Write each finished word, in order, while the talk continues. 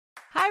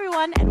Hi,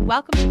 everyone, and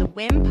welcome to the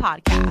WIM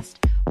podcast.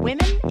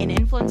 Women in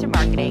Influencer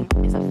Marketing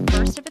is a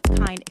first of its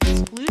kind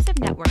exclusive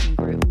networking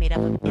group made up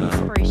of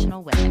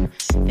inspirational women.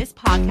 This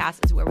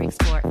podcast is where we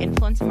explore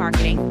influencer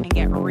marketing and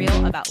get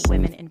real about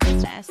women in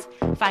business.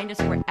 Find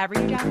us wherever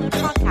you download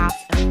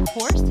podcasts, and of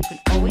course, you can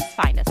always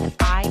find us at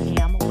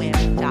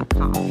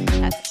iamwim.com.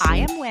 That's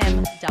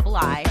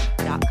iamwim.com.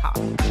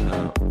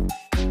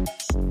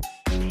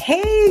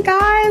 Hey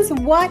guys,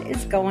 what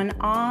is going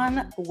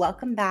on?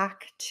 Welcome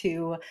back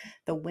to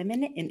the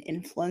Women in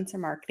Influencer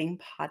Marketing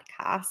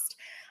podcast.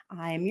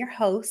 I'm your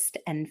host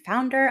and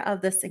founder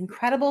of this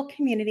incredible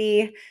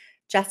community,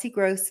 Jessie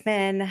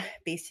Grossman,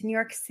 based in New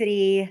York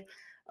City,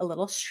 a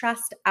little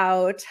stressed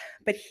out,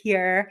 but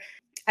here.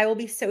 I will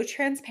be so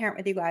transparent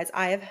with you guys.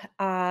 I've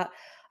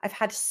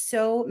had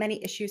so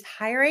many issues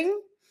hiring.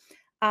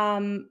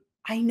 I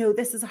know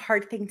this is a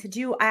hard thing to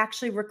do. I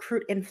actually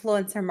recruit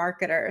influencer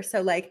marketers.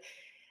 So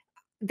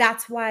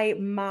that's why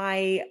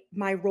my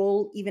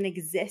role even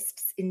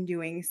exists in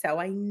doing so.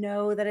 I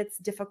know that it's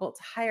difficult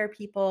to hire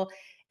people,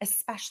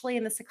 especially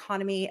in this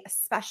economy,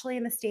 especially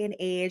in this day and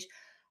age.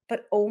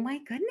 But oh my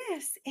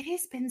goodness, it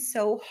has been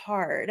so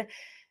hard.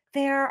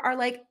 There are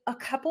a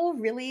couple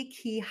really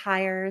key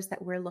hires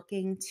that we're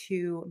looking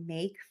to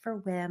make for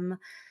WIM.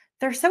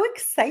 They're so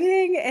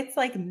exciting. It's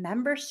like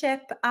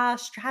membership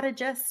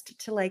strategist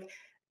to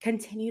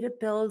continue to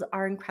build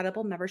our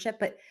incredible membership,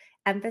 but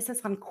emphasis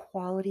on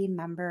quality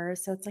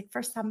members. So it's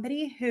for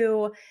somebody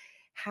who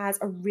has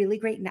a really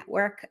great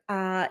network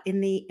in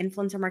the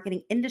influencer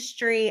marketing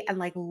industry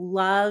and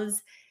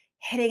loves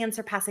hitting and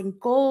surpassing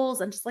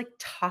goals and just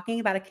talking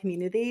about a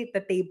community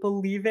that they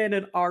believe in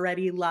and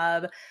already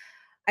love.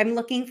 I'm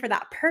looking for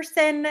that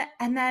person.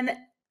 And then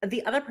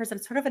the other person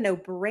is sort of a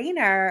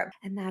no-brainer,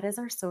 and that is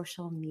our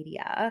social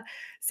media.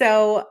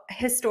 So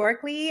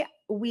historically,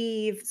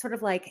 we've sort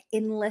of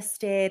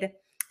enlisted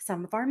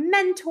some of our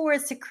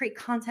mentors to create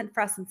content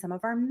for us and some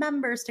of our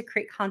members to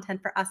create content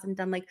for us and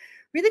done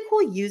really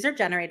cool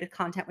user-generated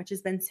content, which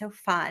has been so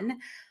fun.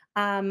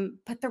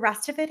 But the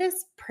rest of it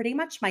is pretty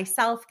much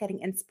myself getting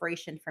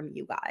inspiration from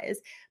you guys,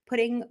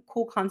 putting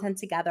cool content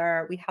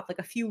together. We have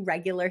a few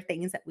regular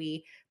things that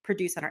we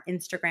produce on our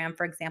Instagram,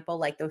 for example,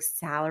 like those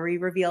salary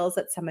reveals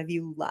that some of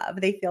you love.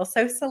 They feel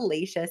so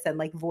salacious and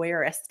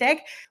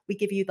voyeuristic. We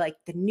give you the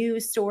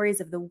news stories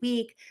of the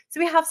week. So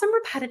we have some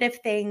repetitive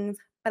things,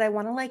 but I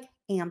want to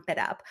amp it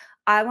up.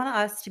 I want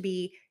us to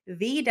be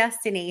the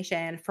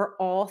destination for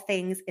all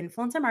things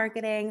influencer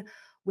marketing,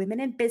 women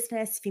in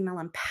business, female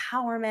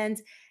empowerment,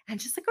 and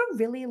just a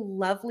really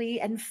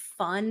lovely and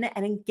fun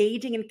and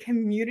engaging and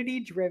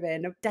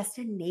community-driven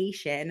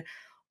destination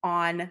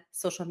on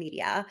social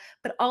media.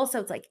 But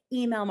also it's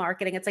email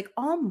marketing. It's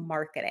all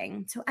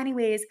marketing. So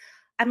anyways,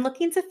 I'm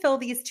looking to fill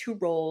these two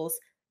roles.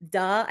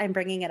 Duh, I'm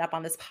bringing it up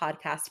on this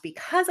podcast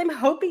because I'm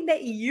hoping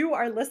that you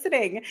are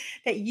listening,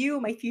 that you,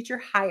 my future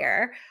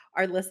hire,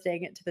 are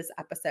listening to this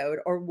episode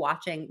or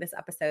watching this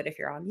episode if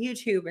you're on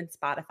YouTube and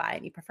Spotify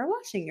and you prefer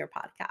watching your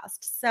podcast.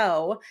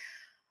 So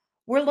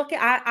we're looking,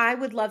 I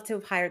would love to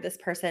have hired this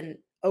person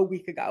a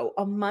week ago,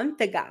 a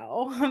month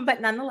ago,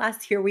 but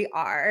nonetheless, here we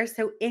are.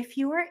 So if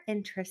you are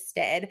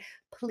interested,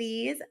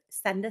 please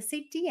send us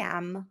a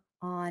DM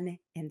on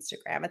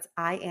Instagram. It's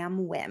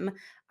IamWim,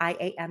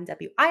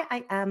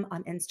 IAMWIIM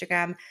on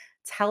Instagram.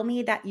 Tell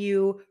me that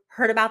you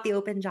heard about the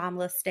open job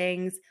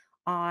listings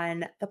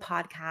on the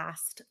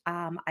podcast.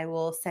 I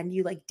will send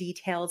you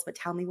details, but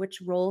tell me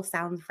which role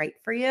sounds right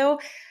for you.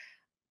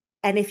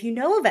 And if you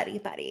know of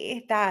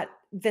anybody that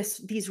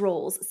these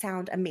roles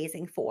sound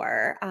amazing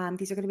for,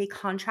 these are going to be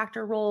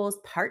contractor roles,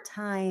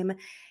 part-time,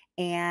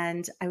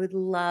 and I would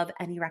love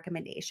any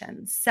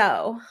recommendations.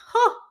 So,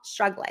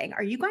 struggling.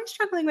 Are you guys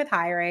struggling with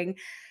hiring?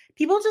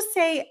 People just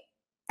say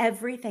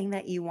everything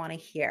that you want to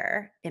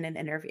hear in an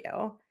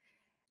interview.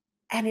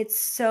 And it's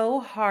so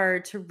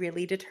hard to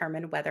really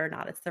determine whether or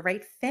not it's the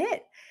right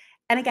fit.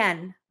 And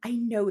again, I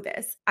know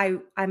this.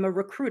 I'm a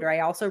recruiter.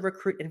 I also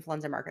recruit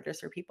influencer marketers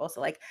for people.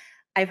 So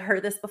I've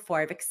heard this before.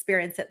 I've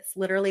experienced it. It's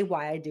literally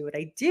why I do what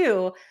I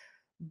do.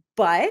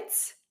 But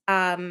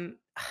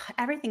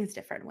everything's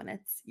different when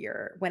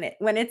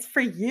it's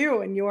for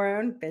you and your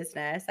own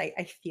business.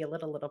 I feel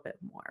it a little bit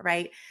more,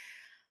 right?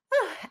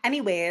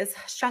 Anyways,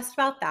 stressed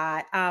about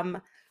that.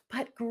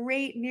 But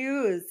great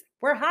news.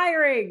 We're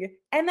hiring.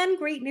 And then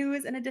great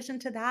news, in addition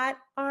to that,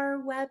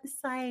 our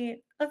website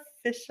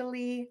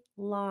officially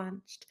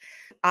launched.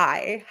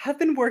 I have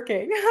been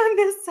working on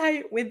this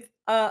site with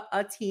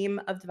a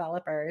team of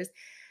developers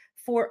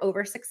for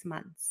over 6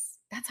 months.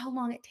 That's how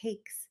long it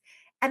takes.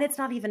 And it's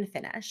not even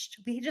finished.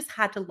 We just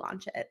had to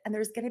launch it. And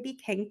there's going to be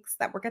kinks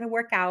that we're going to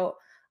work out.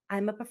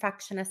 I'm a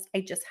perfectionist.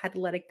 I just had to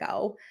let it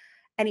go.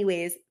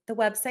 Anyways, the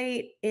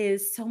website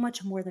is so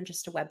much more than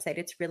just a website.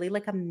 It's really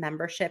a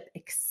membership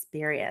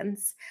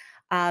experience.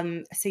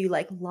 So you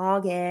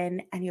log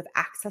in and you have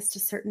access to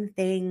certain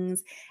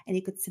things, and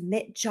you could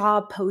submit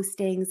job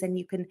postings, and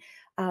you can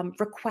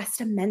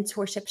request a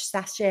mentorship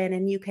session,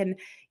 and you can,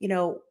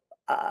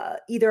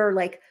 either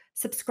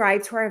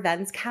subscribe to our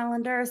events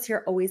calendar so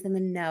you're always in the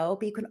know,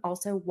 but you can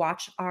also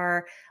watch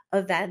our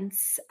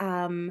events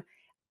on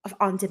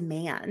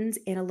demand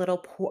in a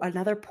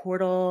another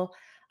portal.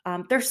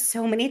 There's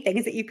so many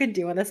things that you can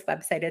do on this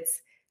website.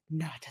 It's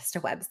not just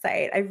a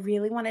website. I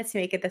really wanted to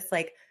make it this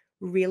like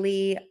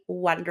really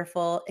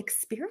wonderful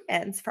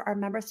experience for our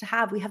members to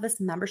have. We have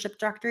this membership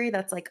directory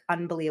that's like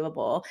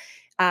unbelievable.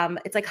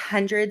 It's like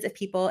hundreds of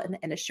people in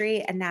the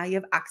industry, and now you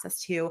have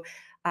access to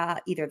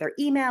either their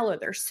email or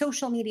their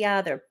social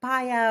media, their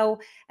bio.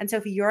 And so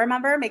if you're a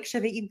member, make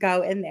sure that you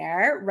go in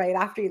there right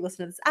after you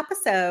listen to this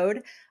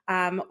episode.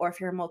 Or if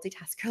you're a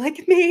multitasker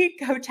like me,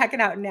 go check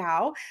it out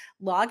now.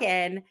 Log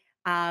in.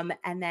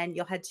 And then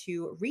you'll head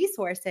to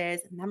resources,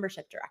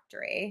 membership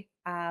directory.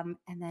 And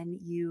then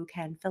you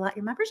can fill out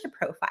your membership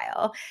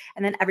profile.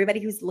 And then everybody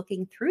who's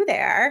looking through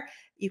there,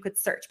 you could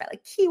search by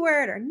like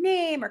keyword or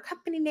name or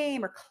company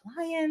name or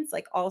clients,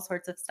 like all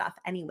sorts of stuff.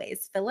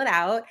 Anyways, fill it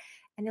out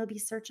and it'll be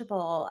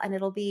searchable, and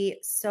it'll be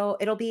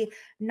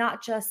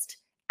not just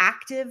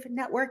active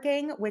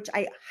networking, which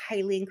I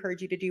highly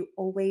encourage you to do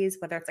always,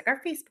 whether it's like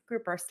our Facebook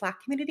group or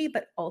Slack community,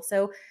 but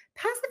also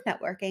passive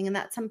networking, and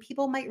that some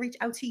people might reach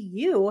out to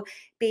you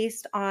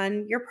based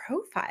on your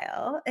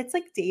profile. It's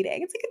like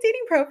dating. It's like a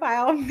dating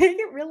profile. Make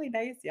it really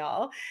nice,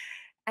 y'all.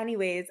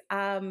 Anyways,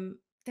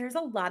 there's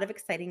a lot of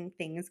exciting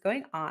things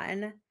going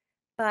on,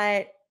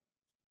 but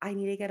I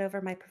need to get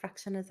over my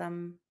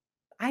perfectionism.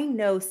 I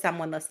know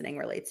someone listening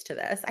relates to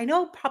this. I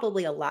know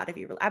probably a lot of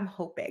you, I'm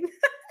hoping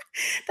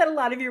that a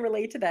lot of you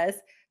relate to this.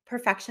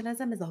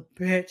 Perfectionism is a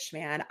bitch,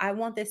 man. I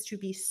want this to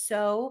be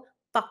so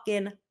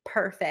fucking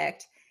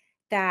perfect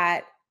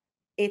that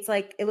it's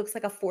like it looks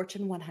like a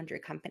Fortune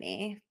 100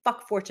 company.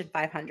 Fuck Fortune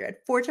 500,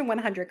 Fortune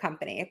 100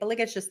 company, but like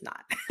it's just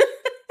not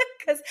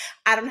because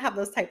I don't have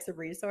those types of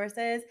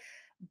resources.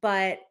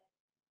 But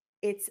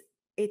it's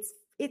it's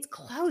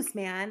close,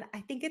 man. I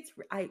think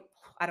I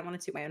don't want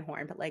to toot my own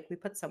horn, but like we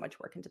put so much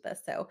work into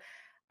this. So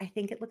I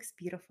think it looks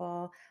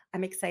beautiful.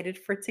 I'm excited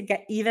for it to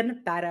get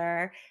even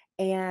better.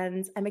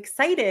 And I'm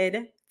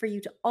excited for you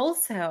to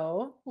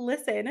also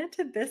listen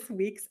to this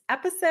week's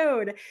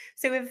episode.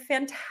 So we have a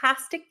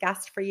fantastic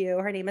guest for you.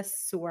 Her name is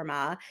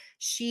Sourma.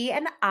 She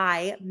and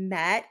I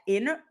met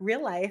in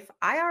real life,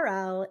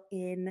 IRL,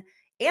 in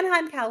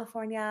Anaheim,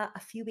 California, a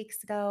few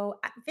weeks ago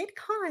at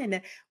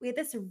VidCon. We had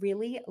this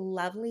really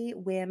lovely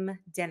whim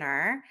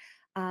dinner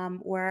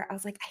where I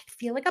was like, I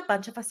feel like a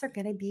bunch of us are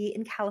going to be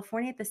in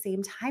California at the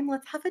same time.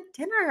 Let's have a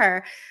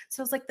dinner.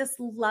 So it was like this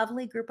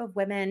lovely group of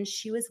women.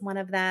 She was one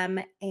of them.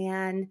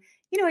 And,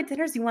 at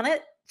dinners, you want to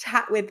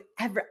chat with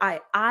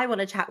I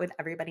want to chat with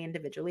everybody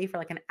individually for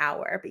like an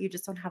hour, but you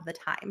just don't have the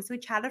time. So we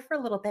chatted for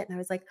a little bit and I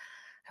was like,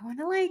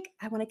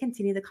 I want to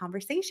continue the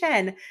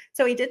conversation.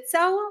 So we did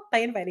so by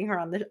inviting her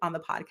on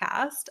the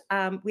podcast.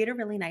 We had a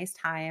really nice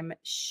time.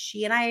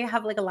 She and I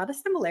have like a lot of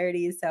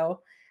similarities.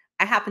 So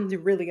I happen to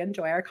really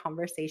enjoy our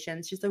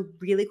conversations. She's a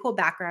really cool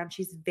background.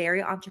 She's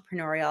very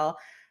entrepreneurial,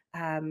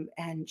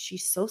 and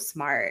she's so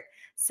smart.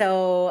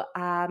 So,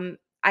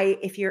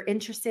 if you're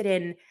interested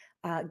in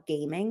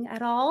gaming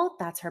at all,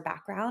 that's her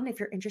background. If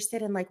you're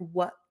interested in like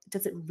what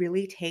does it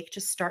really take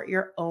to start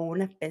your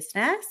own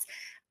business,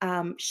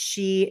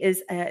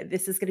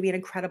 this is going to be an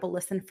incredible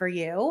listen for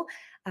you.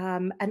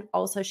 And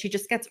also, she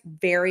just gets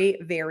very,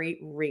 very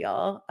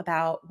real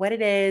about what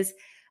it is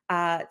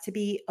to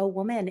be a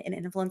woman in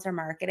influencer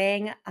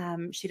marketing.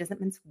 She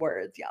doesn't mince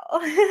words, y'all.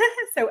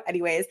 So,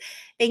 anyways,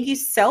 thank you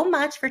so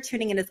much for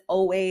tuning in as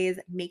always.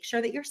 Make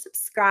sure that you're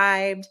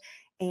subscribed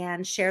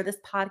and share this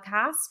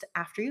podcast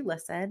after you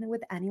listen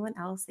with anyone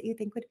else that you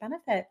think would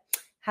benefit.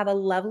 Have a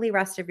lovely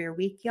rest of your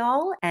week,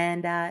 y'all,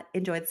 and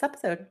enjoy this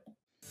episode.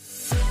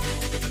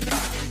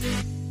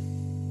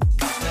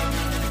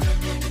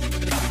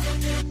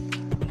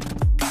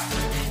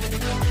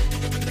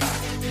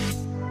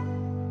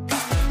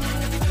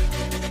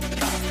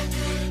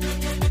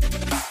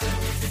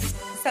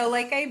 So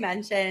like I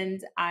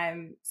mentioned,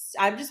 I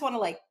just want to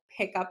like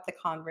pick up the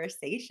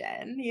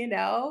conversation,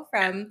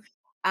 from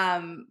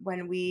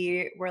when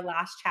we were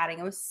last chatting.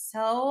 It was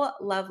so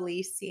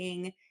lovely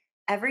seeing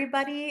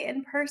everybody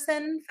in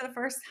person for the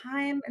first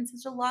time in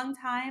such a long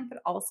time, but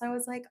also I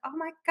was like, oh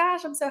my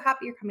gosh, I'm so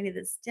happy you're coming to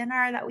this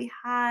dinner that we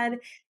had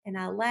in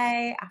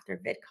LA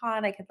after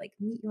VidCon. I could like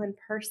meet you in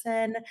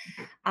person.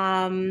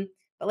 But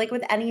like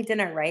with any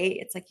dinner, right?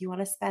 It's like you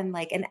want to spend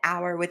like an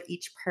hour with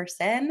each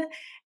person.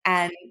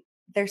 And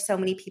there's so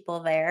many people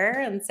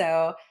there, and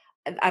so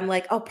I'm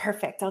like, "Oh,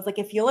 perfect." I was like,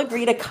 "If you'll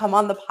agree to come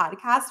on the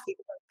podcast, we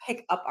can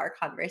pick up our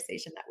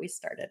conversation that we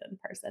started in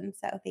person."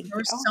 So thank you.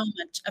 There's so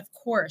much, of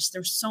course,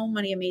 there's so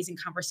many amazing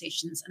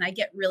conversations, and I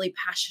get really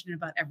passionate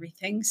about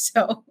everything,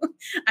 so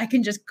I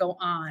can just go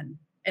on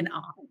and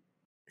on.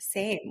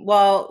 Same.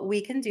 Well, we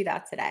can do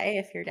that today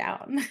if you're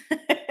down.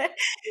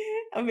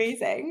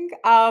 Amazing.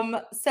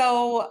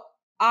 So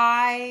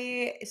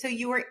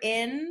you were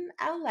in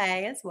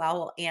LA as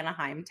well,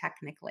 Anaheim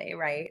technically,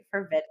 right?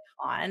 For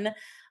VidCon.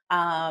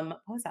 What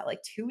was that,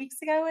 like 2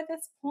 weeks ago at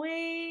this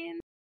point?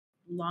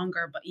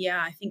 Longer, but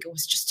yeah, I think it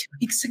was just 2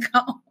 weeks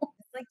ago.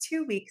 Like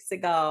 2 weeks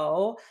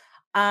ago.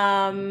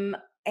 Um,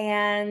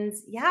 And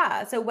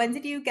yeah, so when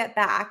did you get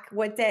back?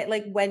 What day,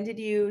 like when did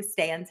you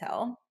stay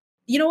until?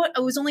 You know what?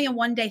 It was only a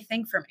one-day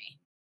thing for me.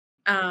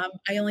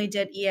 I only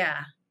did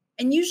yeah.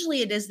 And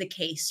usually it is the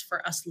case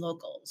for us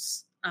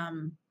locals.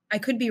 I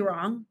could be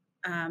wrong,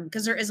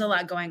 because there is a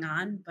lot going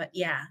on, but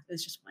yeah, it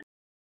was just one.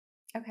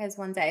 Okay, it's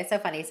one day. It's so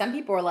funny. Some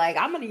people were like,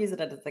 I'm gonna use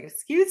it as an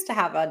excuse to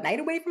have a night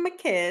away from my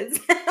kids.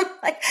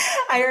 Like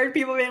I heard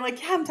people being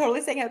like, yeah, I'm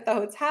totally staying at the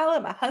hotel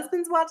and my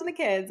husband's watching the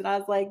kids. And I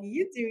was like,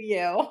 you do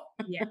you.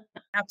 Yeah,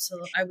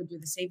 absolutely. I would do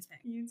the same thing.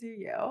 You do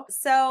you.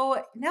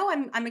 So no,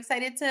 I'm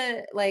excited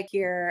to like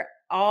hear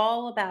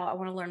all about. I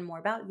want to learn more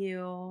about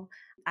you.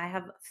 I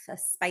have a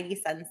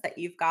spidey sense that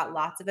you've got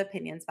lots of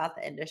opinions about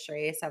the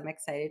industry. So I'm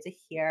excited to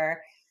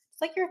hear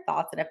just like your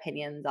thoughts and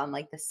opinions on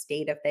like the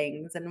state of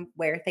things and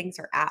where things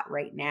are at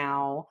right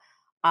now.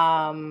 But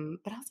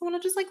I also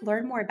want to just like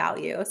learn more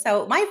about you.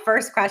 So my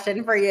first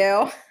question for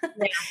you,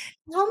 Yeah.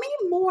 tell me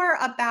more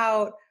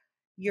about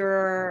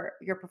your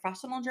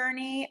professional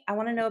journey. I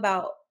want to know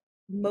about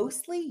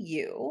mostly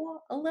you,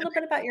 a little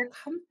bit about your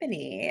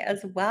company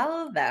as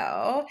well,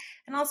 though.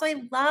 And also,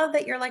 I love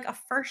that you're like a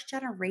first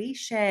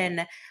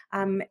generation.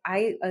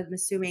 I am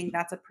assuming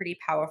that's a pretty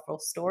powerful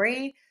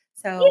story.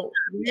 So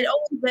Yeah, it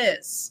we're always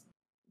is.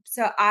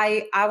 so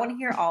I want to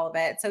hear all of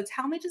it. So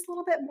tell me just a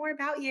little bit more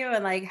about you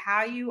and like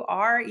how you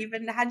are,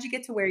 even how did you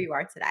get to where you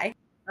are today?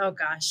 Oh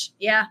gosh.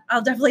 Yeah,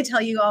 I'll definitely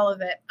tell you all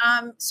of it.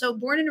 So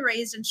born and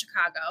raised in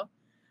Chicago,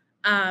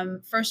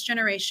 first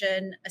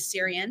generation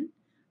Assyrian.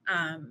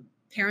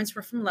 Parents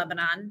were from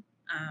Lebanon.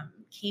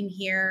 Came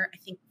here, I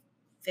think,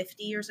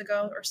 50 years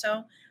ago or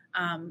so.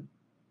 Um,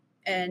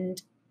 and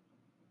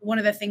one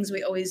of the things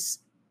we always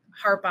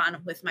harp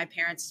on with my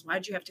parents is, why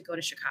did you have to go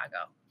to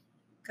Chicago?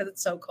 Because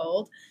it's so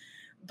cold.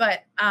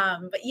 But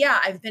yeah,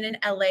 I've been in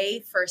LA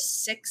for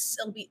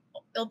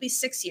it'll be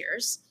 6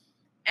 years.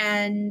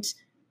 And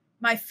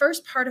my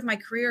first part of my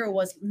career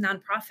was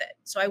nonprofit.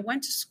 So I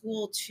went to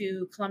school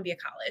to Columbia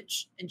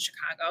College in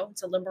Chicago.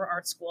 It's a liberal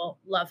arts school.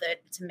 Love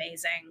it. It's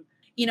amazing.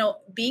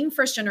 Being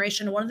first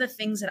generation, one of the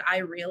things that I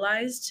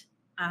realized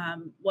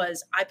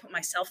was I put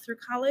myself through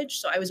college.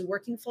 So I was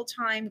working full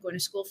time, going to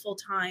school full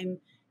time.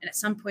 And at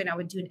some point, I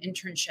would do an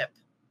internship,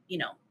 you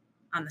know,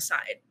 on the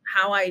side.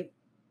 How I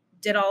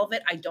did all of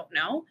it, I don't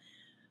know.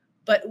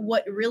 But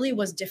what really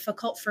was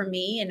difficult for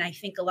me, and I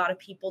think a lot of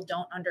people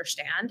don't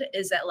understand,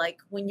 is that like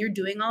when you're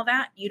doing all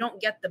that, you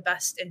don't get the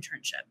best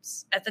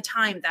internships. At the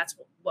time, that's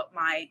what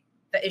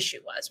the issue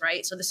was,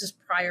 right? So this is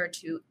prior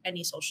to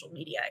any social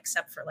media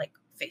except for like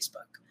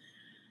Facebook.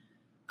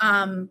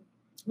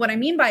 What I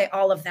mean by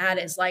all of that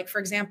is like, for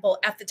example,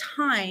 at the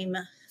time,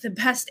 the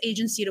best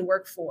agency to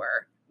work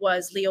for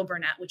was Leo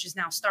Burnett, which is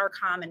now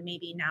Starcom, and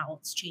maybe now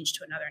it's changed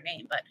to another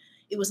name, but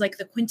it was like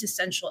the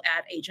quintessential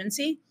ad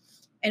agency.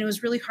 And it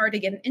was really hard to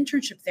get an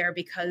internship there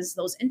because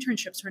those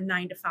internships were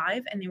 9 to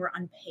 5 and they were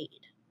unpaid.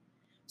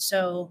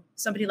 So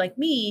somebody like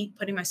me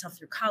putting myself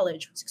through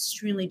college was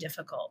extremely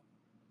difficult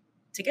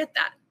to get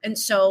that. And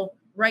so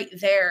right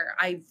there,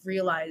 I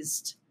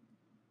realized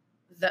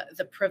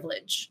the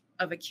privilege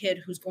of a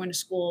kid who's going to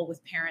school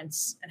with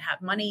parents and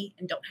have money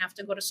and don't have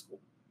to go to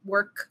school,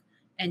 work,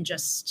 and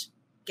just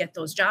get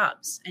those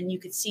jobs. And you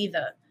could see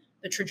the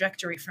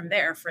trajectory from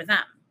there for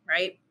them,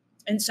 right?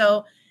 And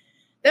so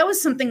that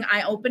was something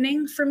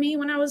eye-opening for me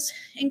when I was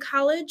in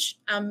college.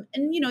 And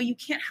you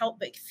can't help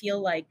but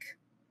feel like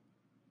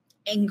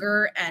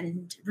anger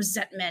and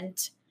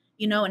resentment,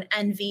 and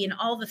envy and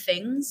all the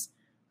things.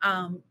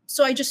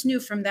 So I just knew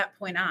from that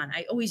point on,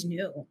 I always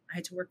knew I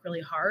had to work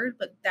really hard,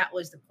 but that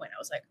was the point. I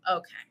was like,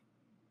 okay,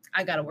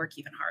 I got to work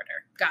even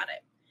harder. Got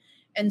it.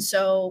 And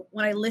so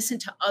when I listen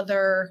to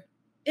other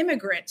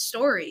immigrant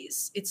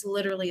stories, it's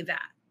literally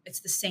that. It's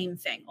the same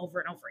thing over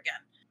and over again.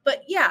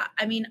 But yeah,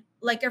 I mean,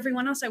 like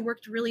everyone else, I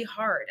worked really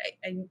hard.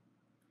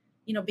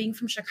 Being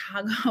from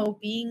Chicago,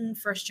 being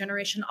first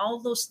generation, all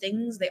of those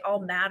things, they all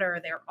matter.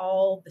 They're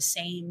all the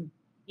same,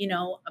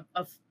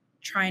 of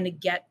trying to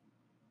get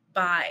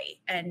by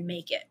and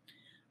make it.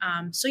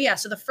 So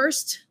the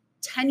first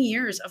 10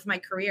 years of my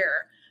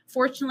career,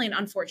 fortunately and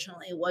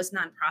unfortunately, was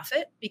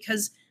nonprofit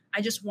because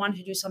I just wanted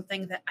to do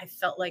something that I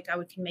felt like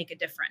can make a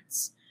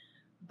difference.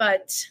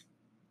 But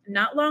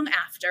not long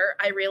after,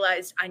 I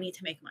realized I need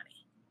to make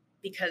money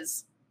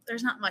because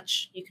there's not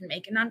much you can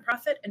make in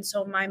nonprofit. And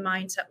so my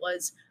mindset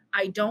was,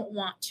 I don't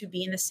want to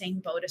be in the same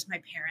boat as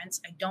my parents.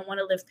 I don't want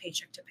to live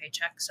paycheck to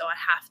paycheck. So I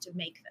have to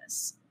make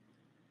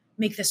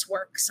this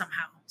work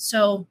somehow.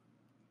 So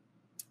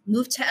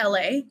moved to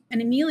LA.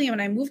 And immediately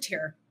when I moved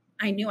here,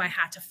 I knew I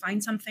had to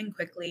find something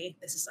quickly.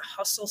 This is a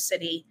hustle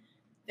city.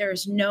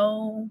 There's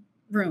no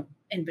room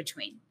in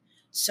between.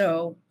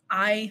 So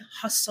I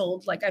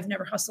hustled like I've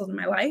never hustled in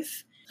my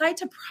life. Applied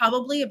to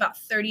probably about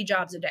 30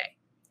 jobs a day.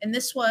 And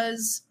this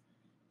was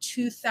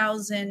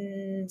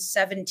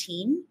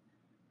 2017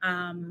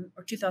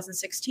 or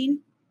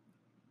 2016.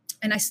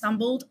 And I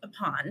stumbled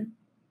upon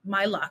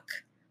my luck,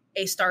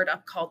 a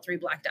startup called Three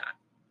Black Dot.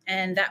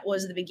 And that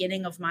was the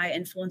beginning of my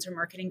influencer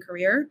marketing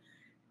career.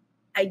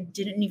 I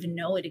didn't even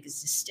know it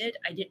existed.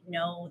 I didn't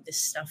know this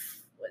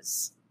stuff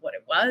was what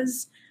it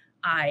was.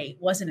 I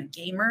wasn't a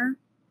gamer.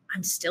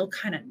 I'm still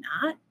kind of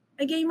not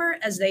a gamer,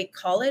 as they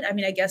call it. I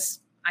mean, I guess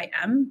I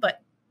am,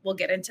 but we'll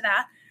get into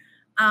that.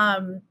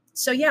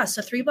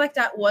 So 3 Black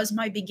Dot was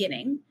my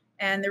beginning.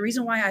 And the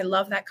reason why I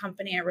love that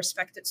company, I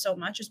respect it so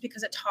much, is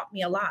because it taught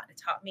me a lot.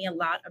 It taught me a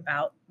lot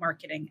about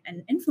marketing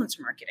and influencer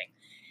marketing.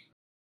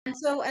 And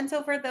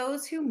so for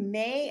those who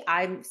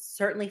I'm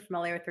certainly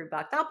familiar with Three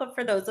Blacked Out, but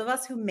for those of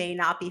us who may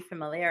not be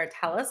familiar,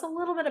 tell us a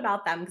little bit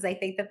about them, because I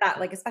think that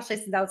like, especially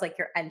since that was like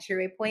your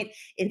entry point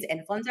into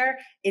influencer,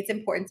 it's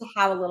important to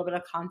have a little bit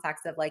of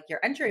context of like your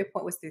entry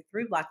point was through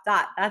Three Black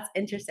Dot. That's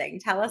interesting.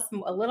 Tell us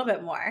a little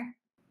bit more.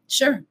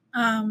 Sure.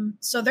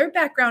 So their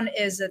background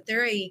is that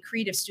they're a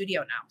creative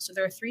studio now. So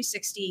they're a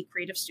 360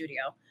 creative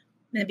studio.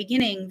 In the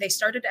beginning, they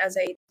started as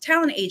a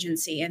talent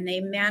agency, and they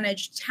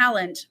managed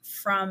talent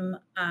from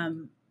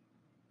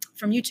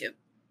YouTube.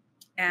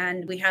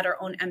 And we had our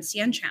own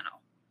MCN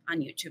channel on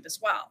YouTube as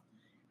well.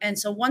 And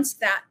so once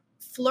that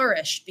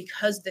flourished,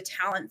 because the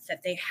talent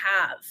that they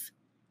have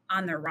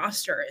on their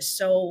roster is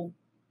so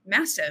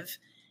massive,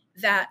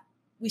 that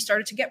we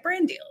started to get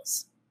brand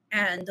deals.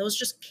 And those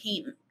just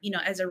came,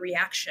 as a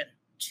reaction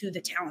to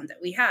the talent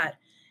that we had.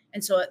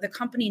 And so the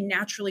company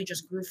naturally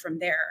just grew from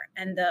there.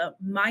 And the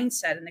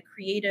mindset and the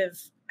creative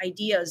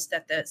ideas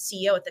that the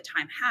CEO at the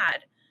time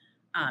had,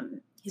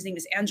 his name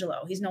is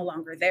Angelo. He's no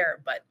longer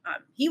there, but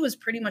he was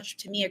pretty much,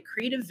 to me, a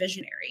creative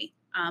visionary.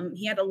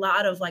 He had a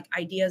lot of like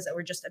ideas that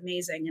were just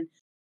amazing,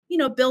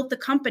 and built the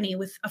company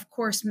with, of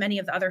course, many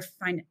of the other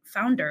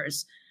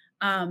founders.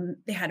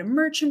 They had a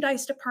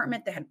merchandise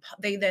department.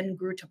 They then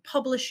grew to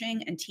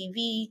publishing and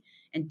TV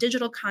and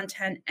digital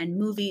content and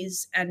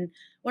movies. And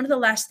one of the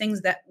last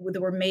things that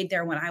were made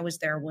there when I was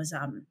there was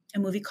a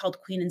movie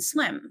called Queen and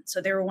Slim.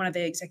 So they were one of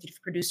the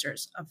executive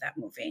producers of that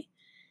movie.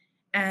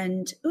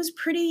 And it was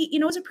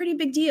it was a pretty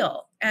big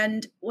deal.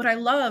 And what I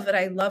love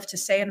to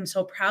say, and I'm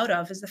so proud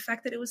of, is the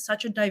fact that it was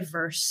such a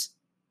diverse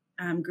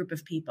group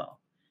of people.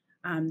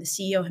 The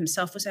CEO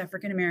himself was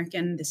African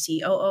American.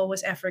 The COO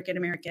was African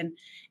American.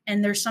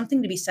 And there's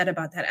something to be said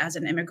about that as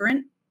an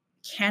immigrant.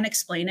 Can't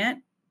explain it.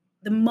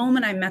 The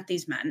moment I met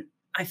these men,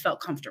 I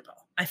felt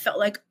comfortable. I felt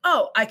like,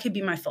 oh, I could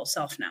be my full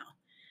self now.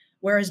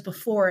 Whereas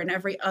before, in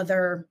every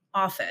other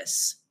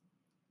office,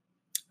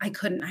 I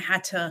couldn't. I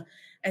had to,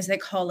 as they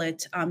call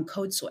it,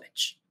 code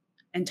switch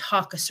and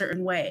talk a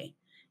certain way.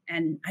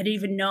 And I didn't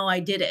even know I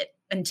did it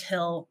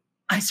until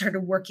I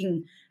started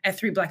working at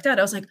 3 Black Dot.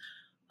 I was like,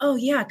 oh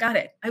yeah, got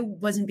it. I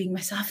wasn't being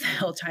myself the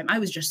whole time. I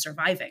was just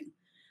surviving.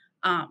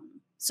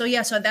 So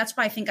that's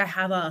why I think I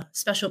have a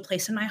special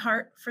place in my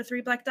heart for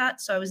 3 Black Dot.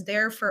 So I was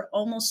there for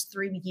almost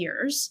 3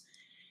 years,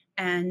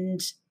 and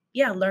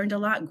learned a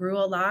lot, grew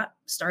a lot,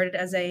 started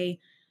as a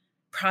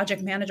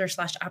project manager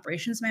 /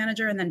 operations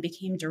manager, and then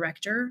became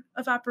director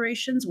of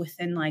operations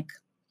within like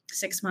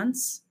 6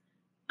 months.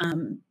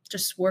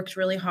 Just worked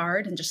really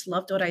hard and just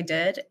loved what I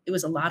did. It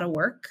was a lot of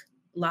work,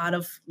 a lot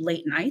of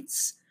late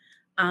nights,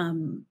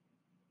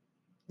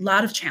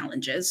 lot of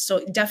challenges. So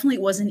it definitely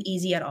wasn't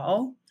easy at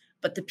all,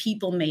 but the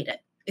people made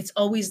it. It's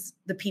always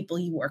the people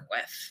you work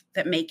with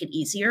that make it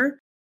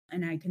easier.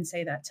 And I can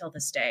say that till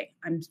this day.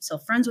 I'm still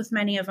friends with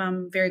many of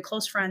them, very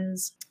close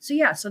friends.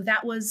 So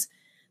that was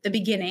the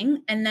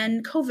beginning. And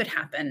then COVID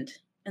happened,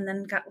 and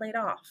then got laid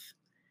off.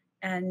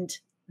 And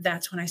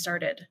that's when I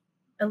started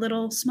a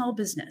little small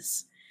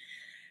business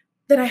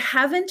that I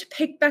haven't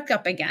picked back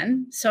up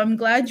again. So I'm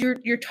glad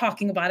you're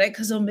talking about it,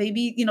 because it'll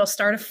maybe,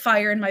 start a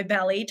fire in my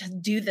belly to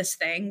do this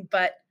thing.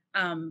 But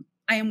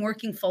I am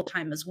working full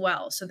time as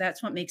well. So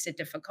that's what makes it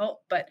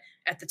difficult. But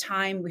at the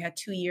time, we had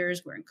 2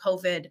 years, we're in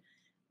COVID.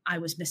 I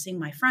was missing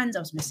my friends. I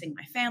was missing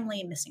my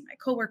family, missing my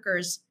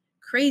coworkers.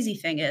 Crazy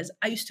thing is,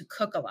 I used to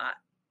cook a lot,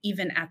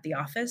 even at the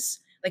office.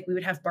 Like, we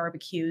would have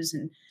barbecues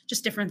and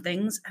just different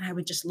things. And I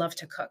would just love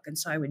to cook. And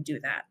so I would do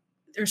that.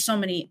 There's so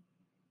many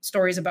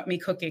stories about me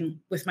cooking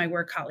with my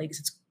work colleagues.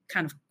 It's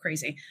kind of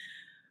crazy.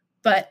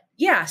 But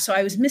so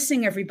I was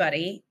missing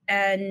everybody.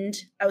 And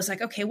I was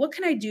like, okay, what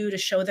can I do to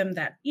show them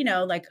that,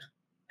 like,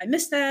 I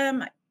miss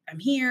them, I'm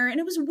here. And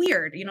it was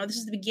weird. This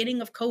is the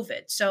beginning of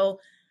COVID. So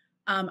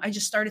I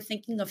just started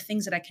thinking of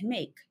things that I can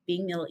make.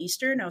 Being Middle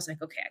Eastern, I was like,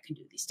 okay, I can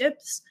do these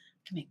dips.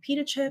 I can make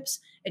pita chips.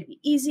 It'd be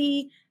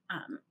easy.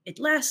 It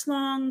lasts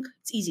long.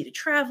 It's easy to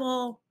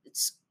travel.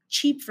 It's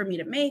cheap for me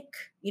to make,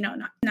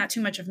 not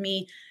too much of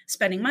me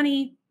spending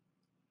money.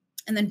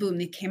 And then boom,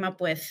 they came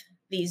up with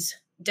these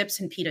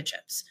dips and pita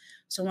chips.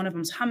 So one of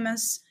them's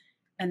hummus,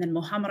 and then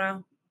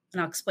mohamara,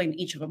 and I'll explain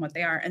each of them what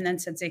they are, and then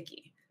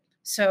tzatziki.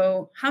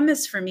 So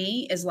hummus for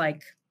me is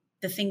like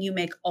the thing you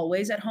make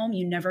always at home.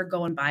 You never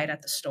go and buy it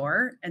at the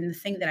store. And the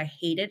thing that I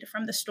hated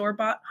from the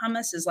store-bought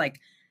hummus is like,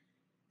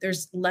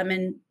 there's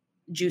lemon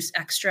juice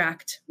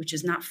extract, which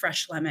is not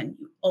fresh lemon.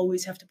 You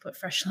always have to put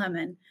fresh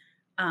lemon.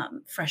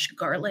 Fresh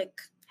garlic,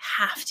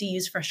 have to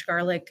use fresh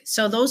garlic.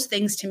 So those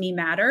things to me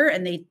matter,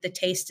 and the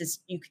taste is,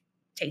 you can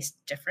taste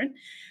different.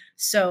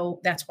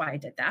 So that's why I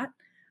did that.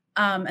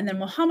 And then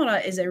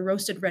mohamara is a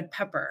roasted red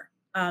pepper.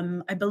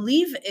 I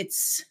believe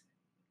it's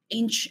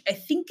ancient. I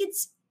think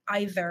it's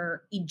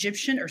either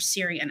Egyptian or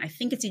Syrian. I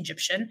think it's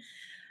Egyptian.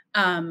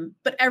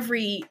 But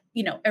every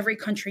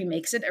country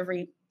makes it.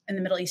 Every in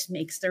the Middle East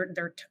makes their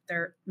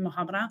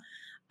muhammara.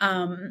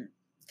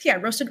 Yeah,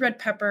 roasted red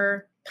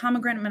pepper,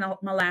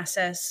 pomegranate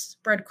molasses,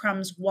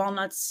 breadcrumbs,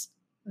 walnuts.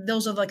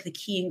 Those are like the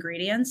key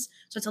ingredients.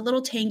 So it's a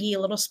little tangy, a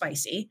little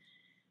spicy.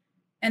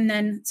 And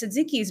then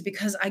tzatziki is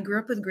because I grew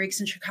up with Greeks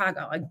in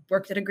Chicago. I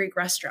worked at a Greek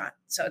restaurant.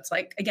 So it's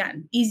like,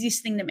 again,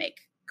 easiest thing to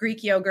make.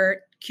 Greek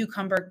yogurt,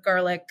 cucumber,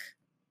 garlic.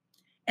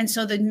 And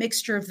so the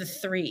mixture of the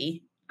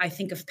three, I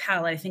think of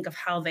palate, I think of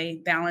how they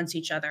balance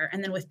each other.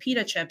 And then with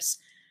pita chips,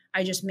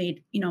 I just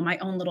made, my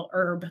own little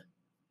herb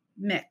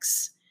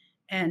mix.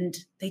 And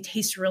they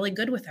taste really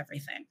good with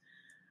everything.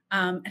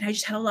 And I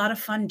just had a lot of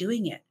fun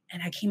doing it.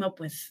 And I came up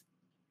with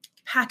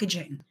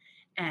packaging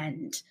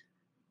and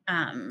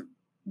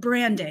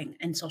branding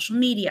and social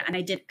media. And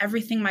I did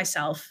everything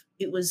myself.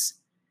 It was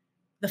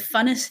the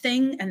funnest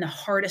thing and the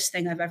hardest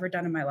thing I've ever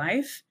done in my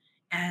life.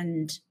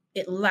 And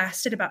it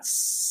lasted about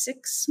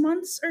 6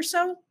 months or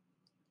so,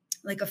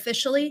 like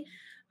officially.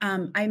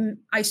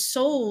 I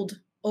sold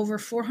over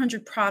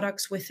 400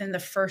 products within the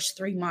first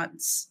 3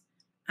 months,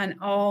 and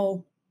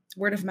all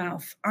word of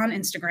mouth on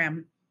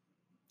Instagram.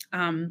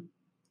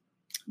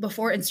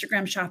 Before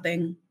Instagram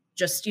shopping,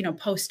 just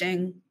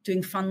posting,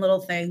 doing fun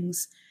little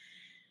things,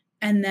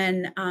 and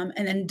then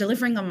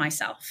delivering them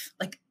myself.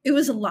 Like it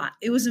was a lot.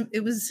 It was a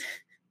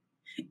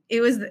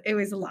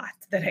lot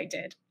that I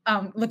did.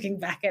 Looking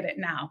back at it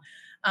now.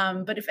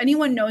 But if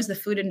anyone knows the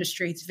food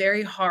industry, it's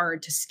very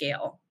hard to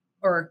scale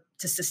or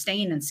to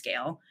sustain and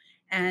scale.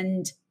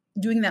 And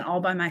doing that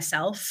all by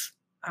myself,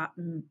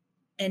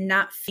 and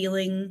not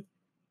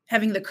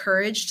having the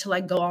courage to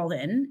like go all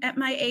in at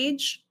my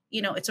age,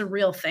 it's a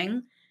real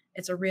thing.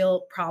 It's a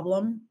real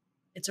problem.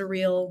 It's a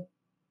real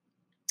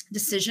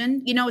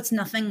decision. It's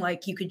nothing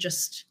like you could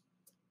just,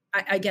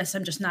 I guess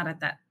I'm just not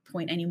at that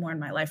point anymore in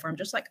my life where I'm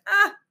just like,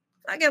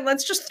 again,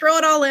 let's just throw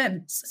it all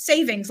in.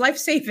 Life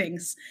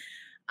savings,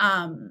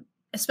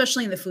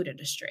 especially in the food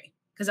industry,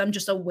 because I'm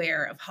just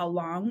aware of how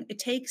long it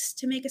takes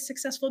to make a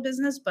successful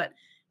business, but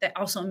that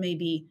also may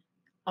be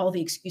all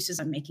the excuses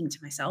I'm making to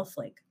myself.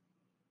 Like,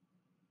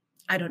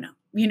 I don't know.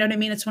 You know what I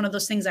mean? It's one of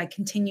those things I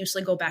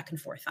continuously go back and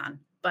forth on,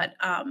 but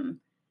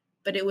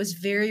it was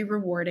very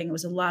rewarding. It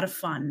was a lot of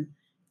fun,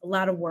 a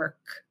lot of work.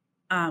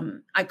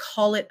 I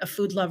call it a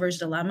food lover's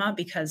dilemma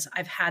because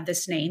I've had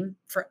this name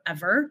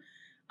forever.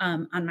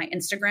 On my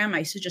Instagram,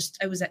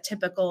 I was at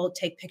typical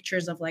take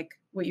pictures of like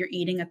what you're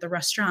eating at the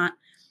restaurant,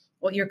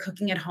 what you're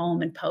cooking at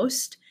home and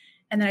post.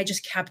 And then I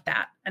just kept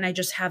that. And I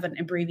just have an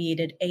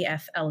abbreviated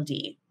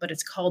AFLD, but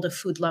it's called a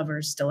food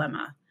lover's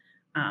dilemma.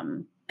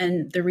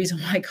 And the reason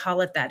why I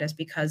call it that is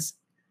because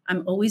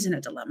I'm always in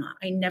a dilemma.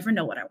 I never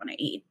know what I want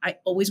to eat. I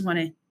always want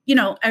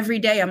to, every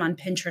day I'm on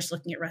Pinterest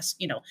looking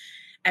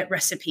at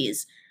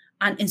recipes,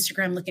 on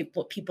Instagram looking at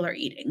what people are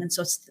eating. And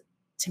so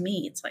to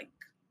me, it's like,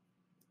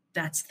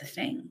 that's the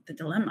thing, the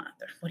dilemma.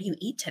 What do you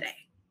eat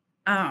today?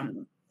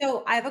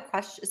 So I have a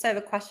question. So I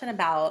have a question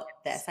about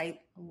this. I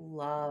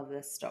love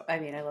this story. I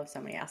mean, I love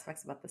so many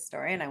aspects about this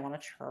story, and I want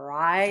to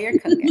try your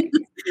cooking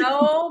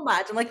so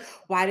much. I'm like,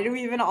 why did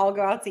we even all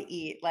go out to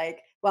eat? Like,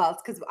 well,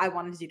 it's because I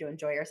wanted you to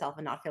enjoy yourself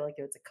and not feel like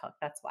you had to cook.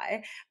 That's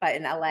why. But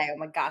in LA, oh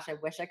my gosh, I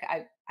wish I could.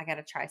 I got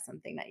to try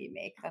something that you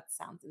make. That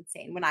sounds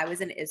insane. When I was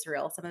in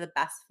Israel, some of the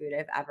best food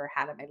I've ever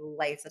had in my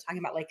life. So talking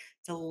about like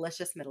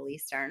delicious Middle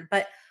Eastern.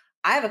 But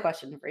I have a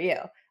question for you.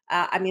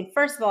 I mean,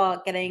 first of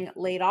all, getting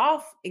laid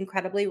off,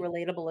 incredibly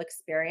relatable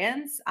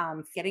experience.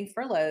 Getting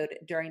furloughed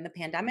during the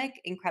pandemic,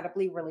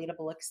 incredibly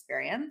relatable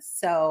experience.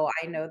 So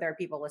I know there are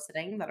people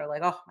listening that are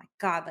like, oh my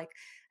God, like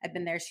I've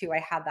been there too. I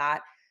had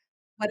that.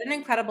 What an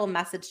incredible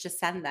message to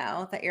send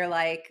though, that you're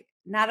like,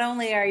 not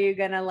only are you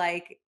going to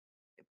like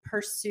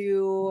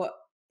pursue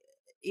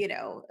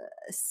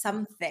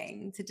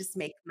something to just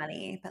make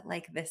money, but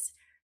like this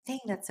thing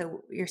that's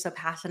you're so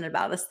passionate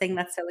about, this thing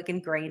that's so like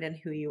ingrained in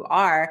who you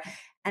are.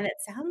 And it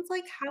sounds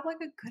like have like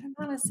a good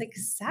amount of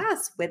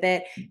success with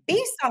it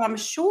based on, I'm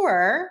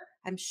sure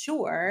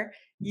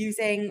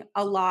using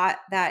a lot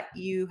that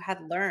you had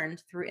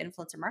learned through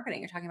influencer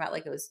marketing. You're talking about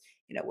like it was,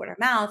 word of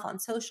mouth on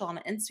social, on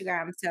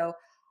Instagram. So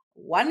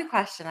one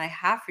question I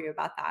have for you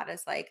about that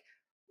is like,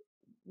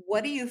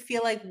 what do you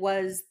feel like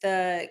was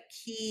the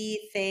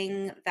key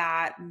thing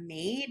that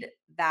made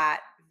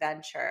that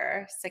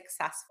venture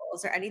successful?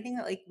 Is there anything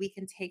that like we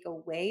can take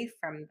away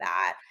from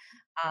that?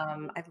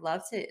 I'd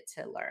love to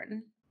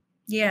learn.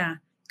 Yeah,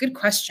 good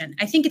question.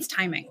 I think it's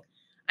timing.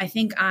 I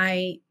think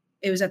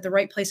it was at the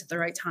right place at the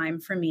right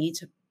time for me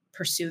to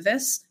pursue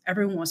this.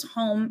 Everyone was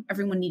home.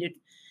 Everyone needed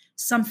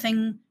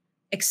something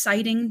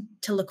exciting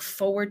to look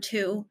forward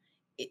to.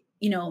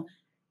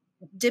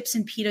 Dips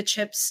and pita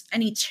chips,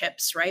 any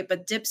chips, right?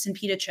 But dips and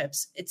pita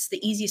chips, it's the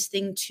easiest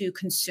thing to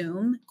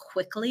consume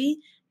quickly.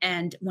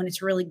 And when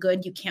it's really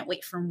good, you can't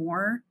wait for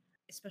more,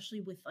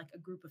 especially with like a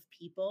group of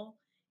people.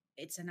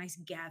 It's a nice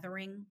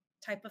gathering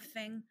type of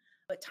thing.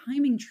 But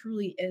timing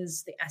truly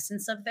is the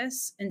essence of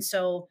this. And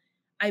so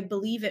I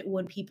believe it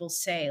when people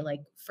say,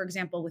 like, for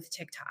example, with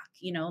TikTok,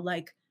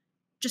 like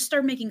just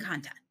start making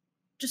content.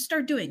 Just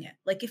start doing it.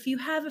 Like if you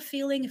have a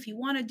feeling, if you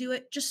want to do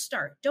it, just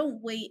start.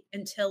 Don't wait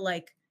until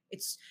like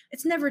it's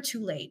never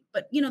too late.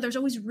 But there's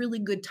always really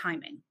good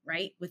timing,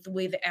 right? With the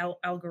way the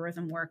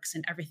algorithm works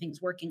and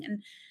everything's working.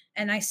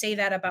 And I say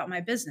that about my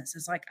business.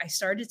 It's like I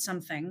started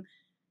something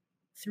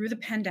through the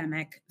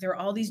pandemic. There are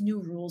all these new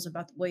rules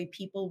about the way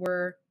people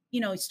were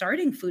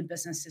starting food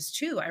businesses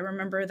too. I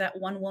remember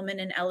that one woman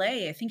in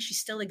LA, I think she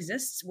still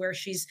exists, where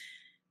she's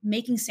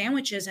making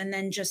sandwiches and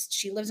then just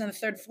she lives on the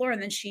third floor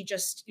and then she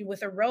just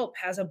with a rope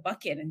has a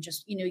bucket and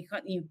just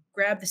you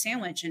grab the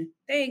sandwich and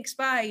thanks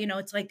bye.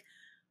 It's like,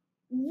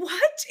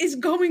 what is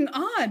going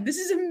on? This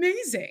is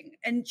amazing.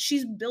 And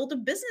she's built a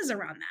business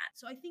around that.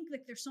 So I think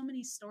like there's so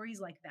many stories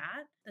like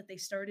that they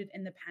started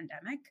in the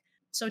pandemic.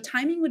 So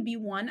timing would be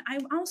one.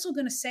 I'm also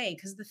going to say,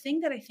 because the thing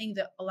that I think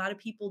that a lot of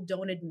people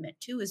don't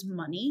admit to is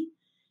money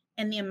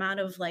and the amount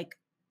of like,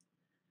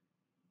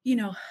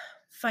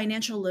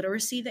 financial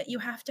literacy that you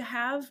have to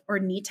have or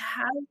need to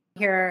have.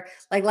 Here,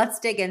 like, let's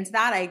dig into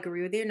that. I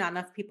agree with you. Not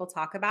enough people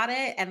talk about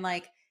it. And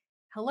like,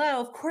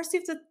 hello, of course you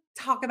have to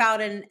talk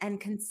about and Yeah, of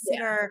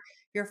consider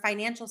your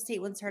financial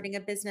state when starting a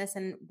business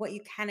and what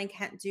you can and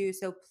can't do.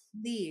 So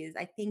please,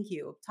 I thank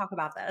you. Talk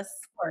about this.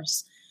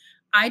 course.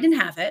 I didn't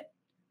have it.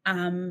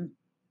 Um,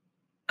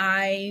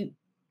 I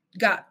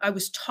I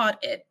was taught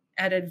it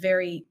at a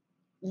very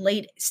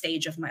late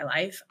stage of my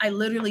life. I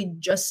literally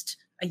just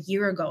a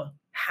year ago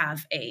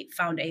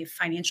found a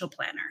financial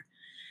planner.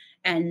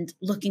 And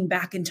looking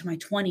back into my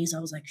 20s, I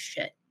was like,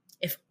 shit,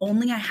 if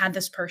only I had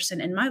this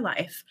person in my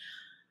life,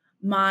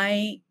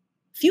 my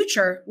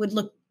future would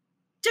look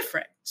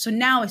different. So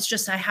now it's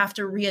just I have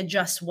to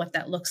readjust what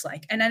that looks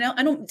like. And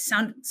I don't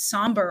sound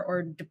somber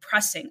or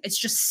depressing. It's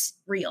just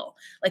real.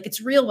 Like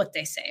it's real what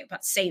they say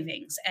about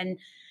savings and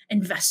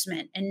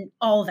investment and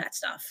all that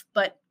stuff.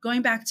 But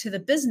going back to the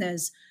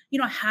business,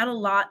 I had a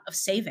lot of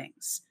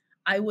savings.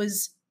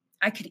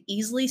 I could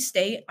easily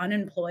stay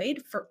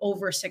unemployed for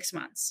over 6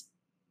 months.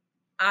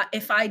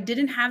 If I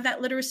didn't have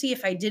that literacy,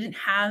 if I didn't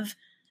have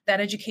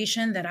that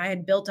education that I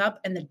had built up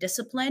and the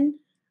discipline,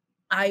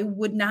 I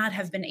would not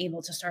have been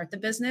able to start the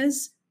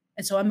business.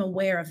 And so I'm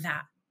aware of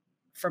that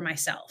for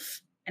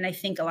myself. And I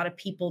think a lot of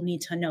people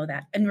need to know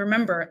that. And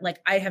remember, like,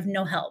 I have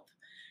no help.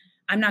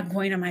 I'm not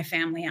going to my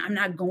family. I'm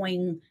not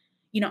going,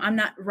 I'm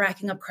not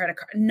racking up credit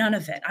card, none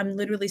of it. I'm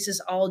literally, this is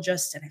all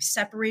just, and I've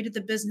separated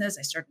the business.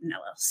 I started an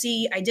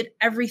LLC. I did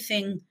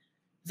everything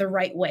the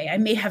right way. I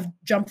may have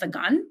jumped the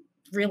gun,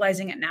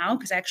 realizing it now,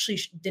 because I actually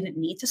didn't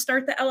need to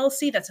start the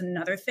LLC. That's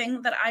another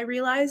thing that I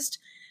realized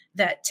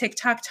that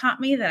TikTok taught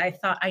me that I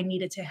thought I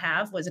needed to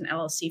have was an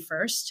LLC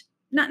first.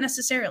 Not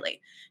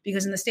necessarily,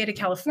 because in the state of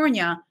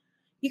California,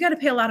 you got to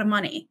pay a lot of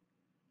money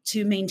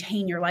to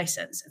maintain your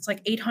license. It's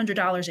like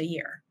 $800 a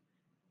year.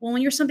 Well,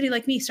 when you're somebody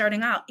like me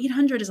starting out,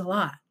 800 is a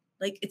lot.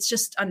 Like it's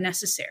just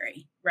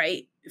unnecessary,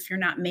 right? If you're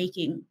not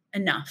making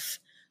enough.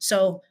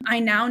 So I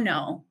now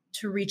know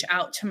to reach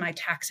out to my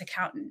tax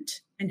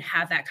accountant and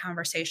have that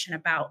conversation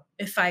about,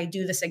 if I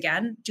do this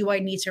again, do I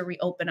need to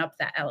reopen up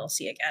that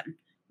LLC again?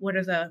 What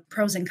are the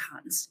pros and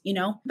cons,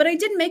 But I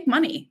did make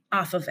money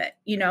off of it,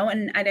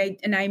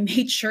 and I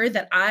made sure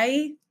that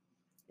I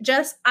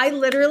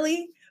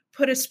literally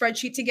put a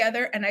spreadsheet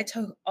together and I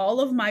took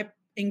all of my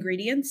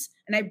ingredients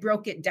and I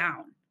broke it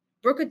down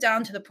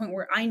to the point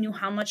where I knew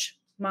how much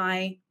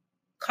my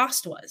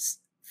cost was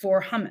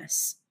for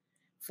hummus,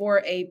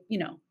 for a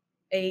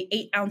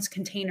 8-ounce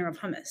container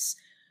of hummus.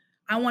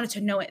 I wanted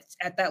to know it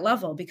at that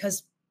level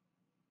because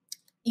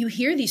you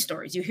hear these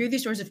stories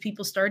of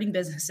people starting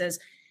businesses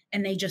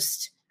and they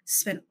just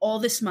spend all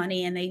this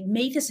money and they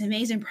make this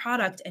amazing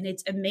product and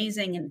it's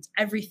amazing and it's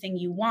everything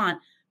you want,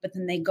 but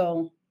then they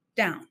go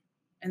down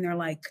and they're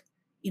like,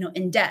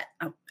 in debt.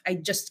 I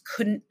just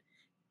couldn't,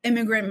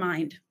 immigrant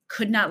mind,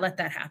 could not let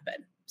that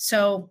happen.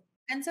 So,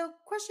 And so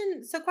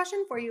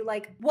question for you,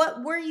 like,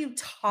 what were you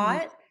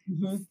taught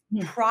mm-hmm.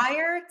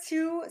 prior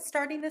to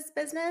starting this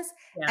business?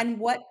 Yeah. And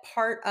what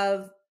part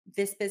of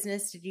this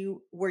business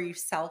were you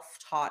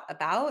self-taught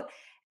about?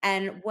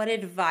 And what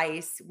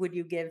advice would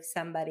you give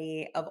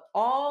somebody of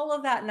all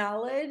of that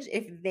knowledge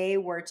if they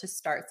were to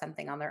start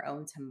something on their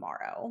own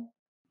tomorrow?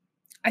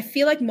 I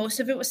feel like most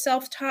of it was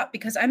self-taught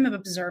because I'm an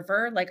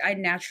observer. Like I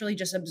naturally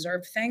just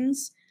observe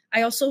things.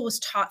 I also was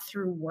taught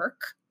through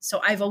work. So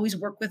I've always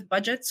worked with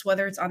budgets,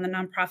 whether it's on the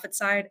nonprofit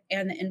side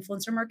and the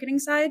influencer marketing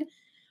side.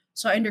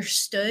 So I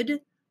understood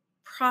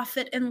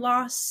profit and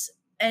loss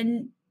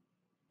and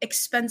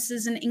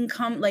expenses and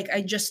income. Like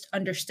I just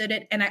understood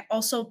it. And I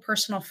also,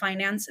 personal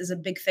finance is a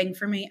big thing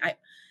for me.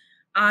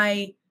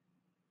 I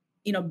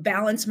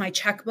balance my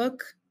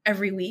checkbook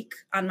every week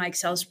on my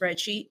Excel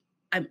spreadsheet.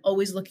 I'm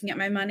always looking at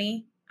my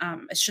money.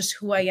 It's just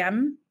who I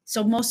am.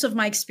 So most of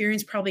my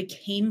experience probably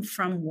came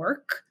from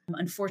work.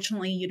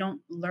 Unfortunately, you don't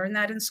learn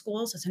that in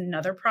schools. It's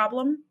another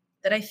problem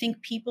that I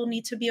think people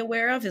need to be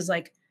aware of is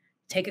like,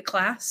 take a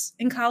class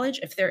in college.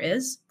 If there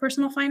is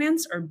personal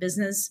finance or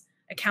business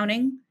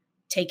accounting,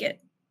 take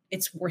it.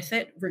 It's worth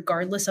it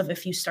regardless of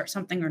if you start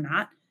something or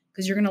not,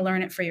 because you're going to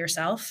learn it for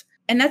yourself.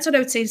 And that's what I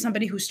would say to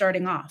somebody who's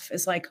starting off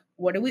is like,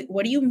 what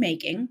are you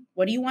making?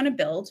 What do you want to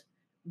build?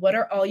 What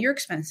are all your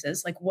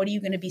expenses? Like, what are you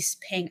going to be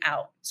paying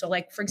out? So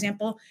like, for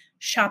example,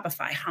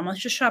 Shopify, how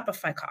much does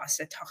Shopify cost?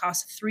 It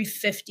costs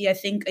 $350, I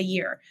think, a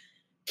year.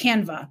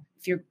 Canva,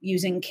 if you're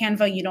using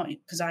Canva, you don't,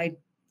 because I'm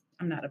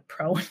not a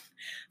pro in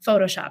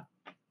Photoshop,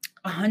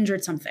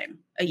 100 something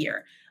a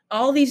year.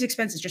 All these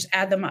expenses, just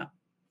add them up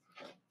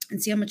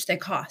and see how much they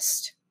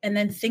cost. And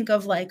then think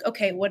of like,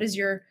 okay, what is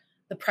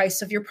the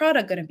price of your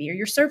product going to be or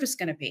your service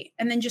going to be?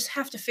 And then just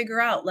have to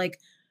figure out like,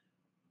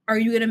 are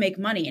you going to make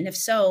money? And if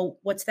so,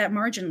 what's that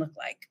margin look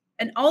like?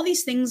 And all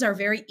these things are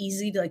very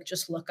easy to like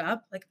just look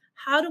up. Like,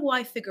 how do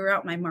I figure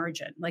out my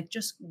margin? Like,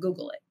 just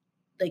Google it.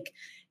 Like,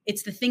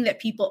 it's the thing that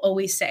people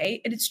always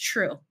say, and it's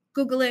true.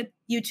 Google it,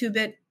 YouTube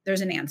it,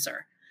 there's an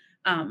answer.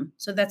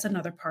 So that's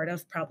another part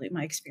of probably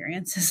my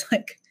experience is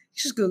like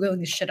just Googling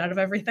the shit out of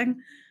everything.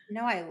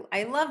 No,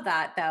 I love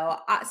that though.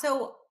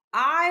 So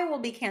I will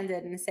be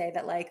candid and say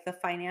that like the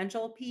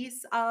financial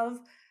piece of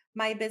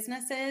my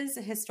businesses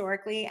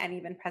historically and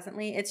even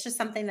presently, it's just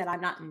something that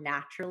I'm not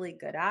naturally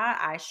good at.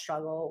 I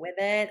struggle with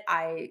it.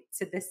 I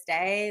to this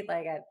day,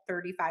 like at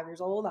 35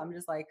 years old, I'm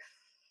just like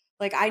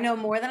I know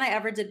more than I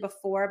ever did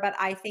before, but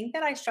I think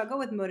that I struggle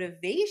with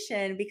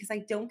motivation because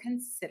I don't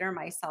consider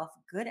myself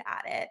good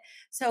at it.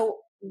 So,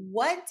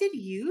 what did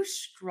you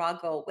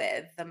struggle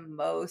with the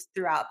most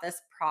throughout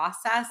this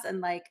process? And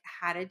like,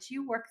 how did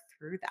you work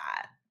through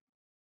that?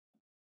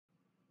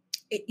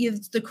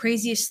 It's the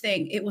craziest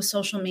thing. It was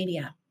social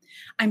media.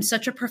 I'm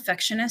such a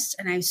perfectionist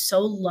and I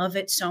so love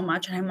it so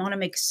much. And I want to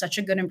make such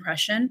a good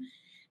impression.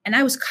 And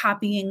I was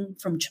copying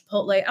from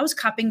Chipotle. I was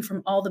copying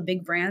from all the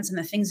big brands and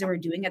the things they were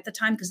doing at the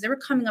time because they were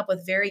coming up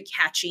with very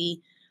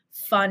catchy,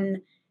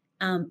 fun,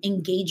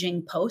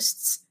 engaging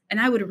posts. And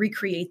I would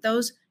recreate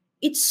those.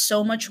 It's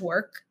so much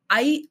work.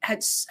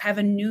 Have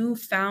a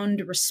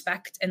newfound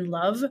respect and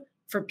love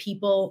for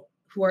people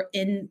who are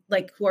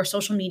who are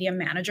social media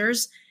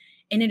managers.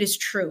 And it is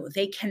true.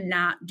 They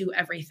cannot do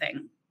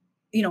everything.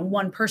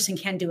 One person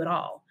can do it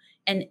all.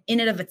 And in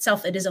and of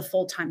itself, it is a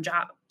full-time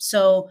job.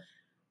 So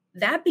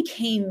that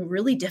became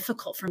really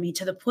difficult for me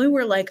to the point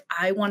where like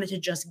I wanted to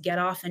just get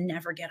off and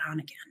never get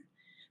on again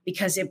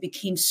because it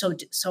became so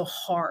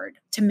hard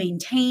to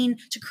maintain,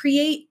 to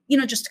create,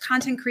 just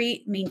content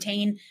create,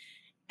 maintain,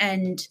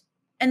 and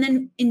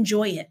then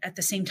enjoy it at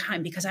the same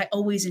time because I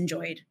always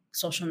enjoyed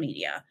social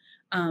media.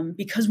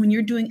 Because when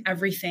you're doing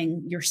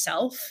everything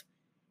yourself,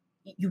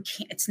 you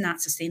can't, it's not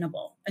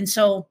sustainable. And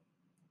so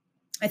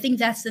I think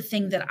that's the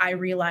thing that I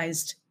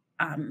realized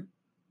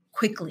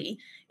quickly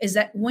is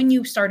that when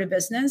you start a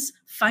business,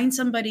 find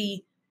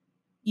somebody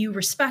you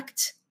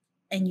respect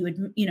and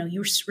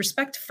you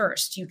respect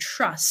first, you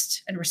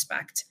trust and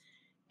respect,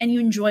 and you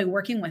enjoy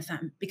working with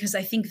them because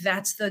I think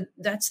that's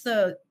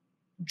the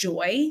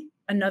joy.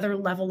 Another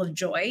level of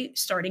joy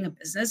starting a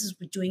business is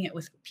doing it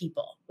with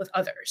people, with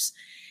others.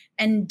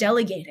 And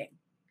delegating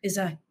is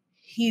a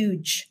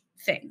huge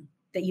thing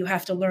that you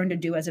have to learn to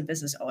do as a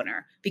business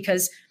owner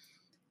because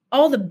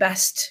all the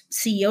best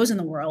CEOs in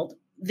the world,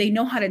 they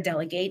know how to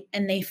delegate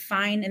and they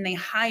find and they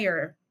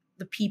hire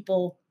the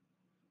people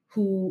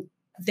who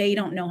they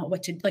don't know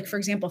what to, like, for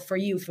example, for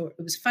you, if it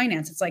was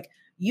finance, it's like,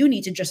 you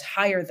need to just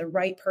hire the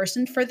right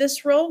person for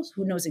this role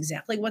who knows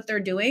exactly what they're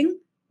doing,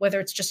 whether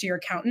it's just your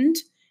accountant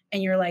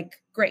and you're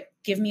like, great,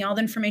 give me all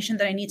the information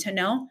that I need to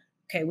know.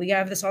 Okay, we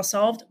have this all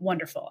solved.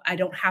 Wonderful. I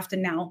don't have to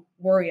now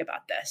worry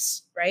about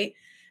this, right?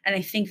 And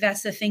I think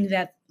that's the thing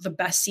that the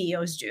best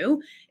CEOs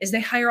do is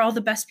they hire all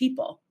the best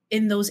people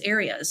in those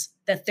areas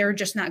that they're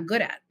just not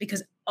good at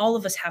because all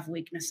of us have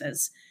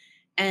weaknesses.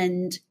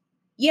 And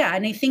yeah,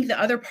 and I think the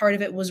other part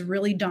of it was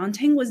really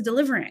daunting was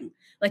delivering.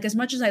 Like as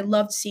much as I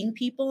loved seeing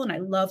people and I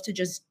loved to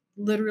just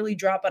literally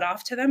drop it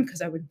off to them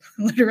because I would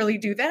literally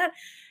do that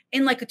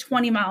in like a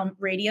 20-mile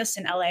radius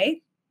in LA,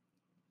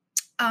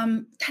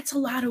 that's a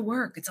lot of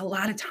work. It's a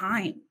lot of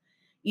time,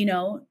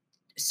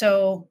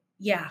 So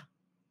yeah,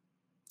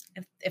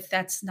 if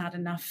that's not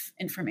enough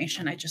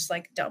information, I just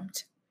like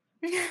dumped.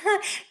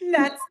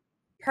 That's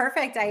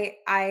perfect.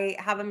 I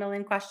have a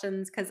million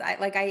questions because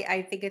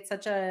I think it's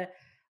such a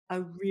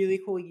really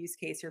cool use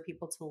case for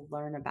people to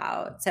learn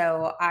about.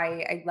 So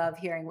I love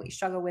hearing what you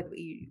struggle with,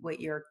 what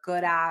you're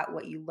good at,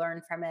 what you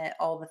learn from it,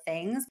 all the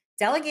things.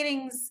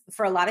 Delegating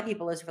for a lot of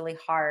people is really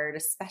hard,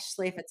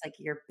 especially if it's like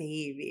your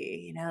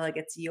baby, like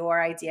it's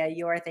your idea,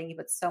 your thing. You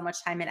put so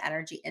much time and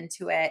energy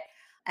into it.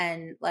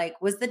 And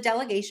like, was the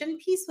delegation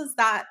piece, was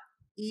that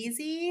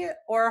easy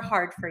or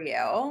hard for you?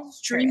 Curious.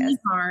 Extremely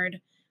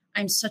hard.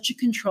 I'm such a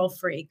control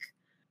freak.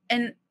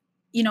 And,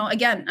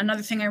 again,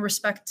 another thing I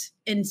respect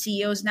in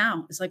CEOs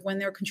now is like when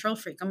they're a control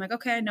freak, I'm like,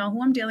 okay, I know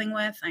who I'm dealing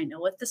with. I know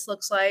what this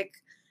looks like.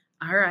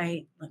 All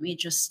right, let me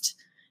just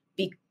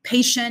be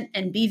patient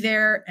and be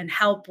there and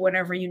help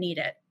whenever you need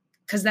it.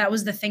 Because that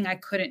was the thing I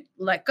couldn't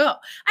let go.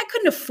 I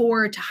couldn't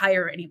afford to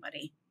hire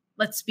anybody.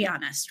 Let's be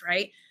honest,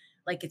 right?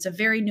 Like it's a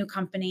very new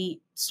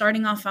company,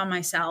 starting off on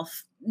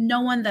myself,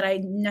 no one that I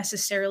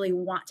necessarily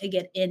want to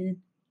get in.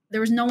 There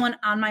was no one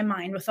on my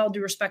mind, with all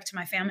due respect to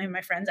my family and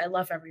my friends. I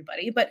love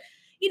everybody, but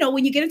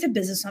when you get into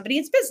business with somebody,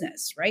 it's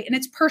business, right? And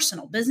it's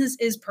personal. Business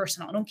is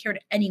personal. I don't care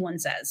what anyone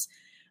says.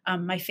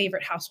 My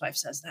favorite housewife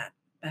says that,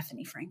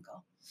 Bethany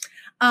Frankel.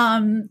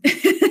 Um,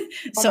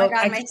 Oh my so God,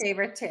 I my just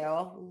favorite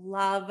too.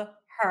 Love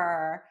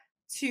her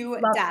to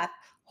love, death.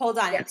 Hold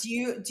on. yes.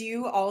 Do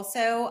you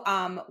also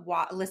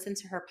listen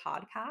to her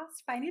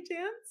podcast by any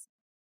chance?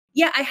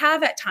 Yeah, I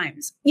have at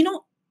times.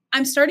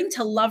 I'm starting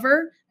to love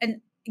her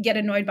and get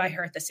annoyed by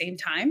her at the same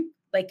time.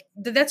 Like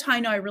that's how I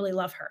know I really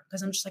love her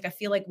because I'm just like I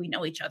feel like we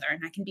know each other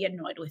and I can be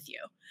annoyed with you.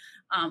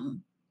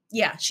 Um,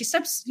 yeah, she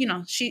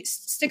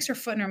sticks her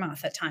foot in her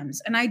mouth at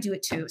times, and I do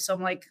it too. So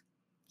I'm like,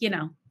 you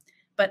know,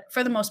 but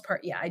for the most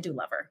part, yeah, I do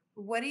love her.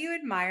 What do you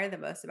admire the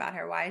most about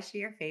her? Why is she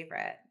your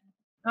favorite?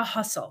 A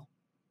hustle,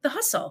 the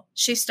hustle.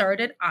 She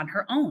started on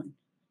her own.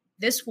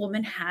 This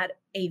woman had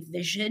a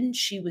vision.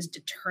 She was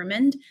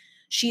determined.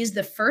 She is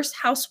the first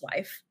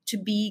housewife to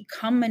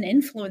become an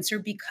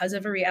influencer because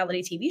of a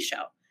reality TV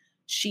show.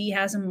 She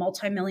has a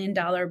multi-million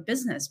dollar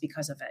business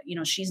because of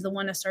it. She's the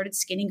one that started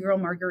Skinny Girl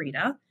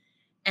Margarita,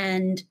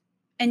 and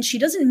she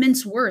doesn't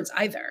mince words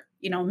either.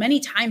 Many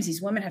times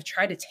these women have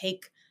tried to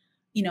take,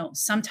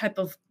 some type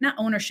of not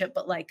ownership,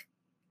 but like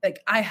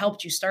I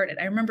helped you start it.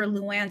 I remember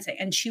Luann say,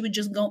 and she would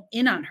just go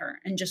in on her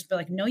and just be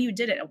like, no, you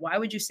did it. Why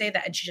would you say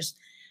that? And she just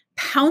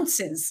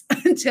pounces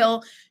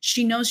until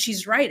she knows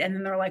she's right. And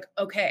then they're like,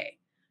 okay.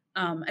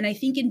 And I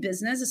think in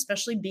business,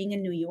 especially being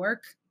in New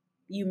York,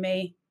 you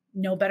may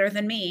know better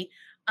than me.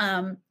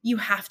 You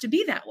have to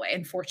be that way,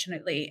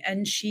 unfortunately.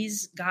 And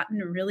she's gotten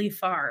really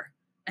far.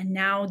 And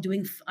now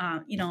doing,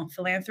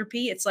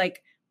 philanthropy, it's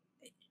like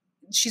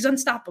she's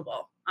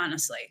unstoppable,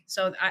 honestly.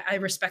 So I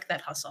respect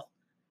that hustle.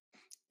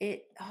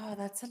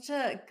 That's such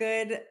a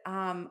good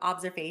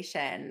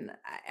observation.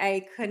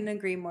 I couldn't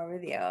agree more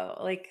with you.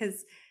 Like,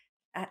 because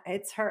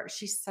it's her.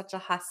 She's such a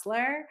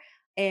hustler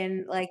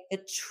in like the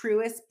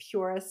truest,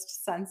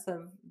 purest sense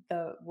of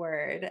the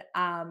word.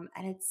 And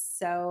it's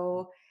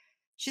so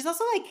she's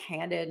also like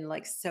candid and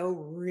like so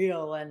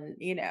real and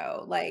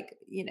like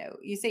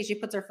you say she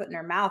puts her foot in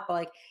her mouth, but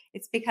like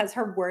it's because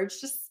her words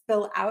just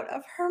spill out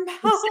of her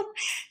mouth,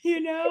 you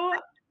know?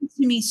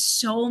 To me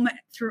so much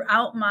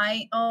throughout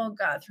my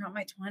throughout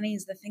my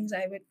 20s, the things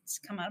I would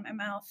come out of my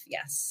mouth.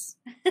 Yes.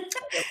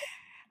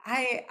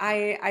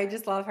 I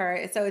just love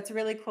her. So it's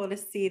really cool to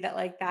see that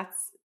like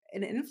that's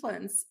an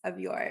influence of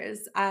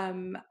yours.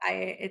 I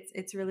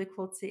it's really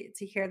cool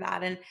to hear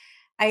that. And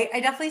I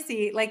definitely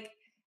see like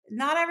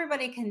not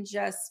everybody can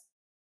just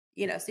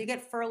so you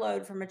get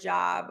furloughed from a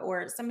job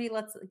or somebody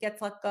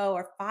gets let go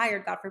or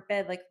fired, God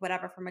forbid, like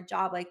whatever from a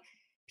job, like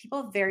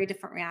people have very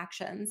different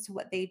reactions to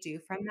what they do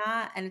from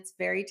that. And it's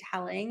very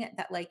telling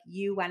that like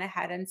you went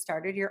ahead and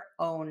started your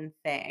own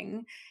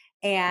thing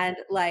and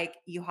like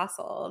you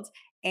hustled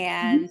Mhm.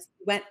 and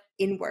went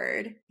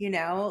inward,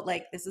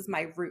 like this is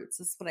my roots.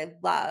 This is what I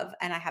love.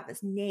 And I have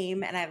this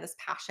name and I have this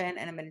passion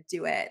and I'm going to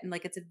do it. And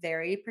like it's a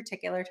very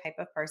particular type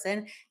of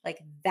person. Like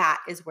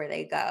that is where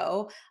they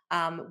go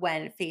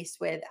when faced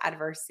with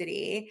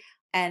adversity.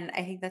 And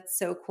I think that's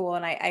so cool.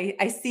 And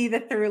I see the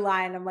through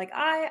line. I'm like,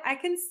 I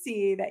can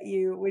see that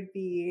you would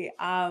be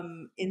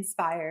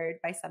inspired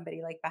by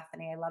somebody like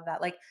Bethany. I love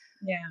that. Like,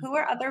 Yeah. who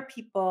are other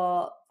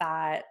people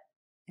that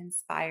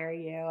inspire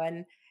you?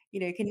 And,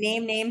 you can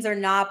name names or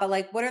not, but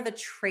like, what are the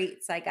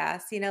traits, I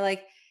guess?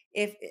 Like,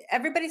 if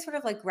everybody sort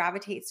of like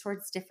gravitates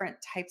towards different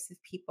types of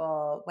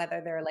people, whether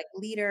they're like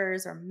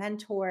leaders or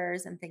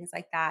mentors and things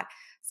like that.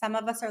 Some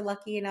of us are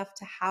lucky enough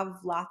to have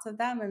lots of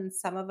them, and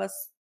some of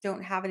us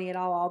don't have any at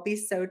all.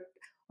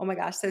 Oh my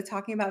gosh. So,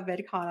 talking about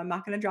VidCon, I'm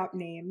not going to drop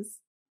names,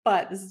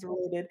 but this is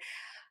related.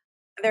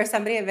 There's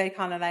somebody at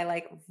VidCon that I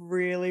like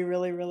really,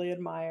 really, really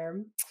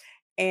admire.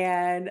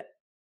 And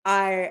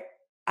I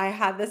I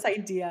had this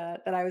idea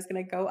that I was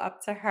gonna go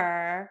up to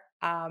her,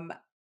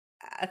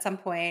 at some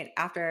point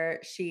after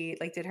she,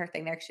 like, did her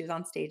thing there, 'cause she was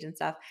on stage and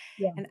stuff,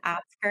 Yeah. and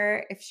ask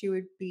her if she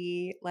would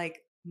be,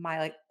 like, my,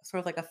 like, sort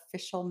of, like,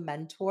 official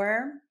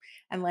mentor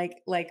and,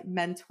 like,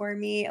 mentor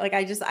me. Like,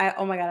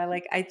 oh my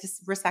god, I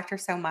just respect her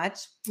so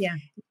much. Yeah.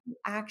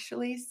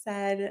 Actually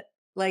said,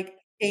 like,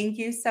 "Thank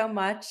you so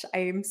much. I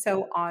am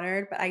so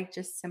honored, but I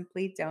just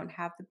simply don't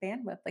have the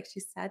bandwidth." Like,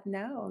 she said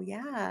no,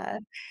 yeah.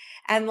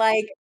 And,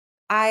 like,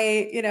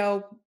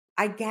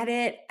 I get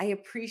it, I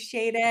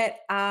appreciate it,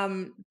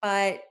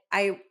 but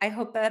I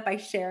hope that by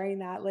sharing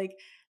that, like,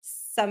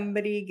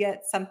 somebody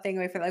gets something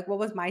away from like, what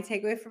was my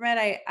takeaway from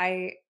it?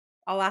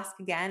 I'll ask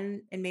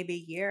again in maybe a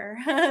year.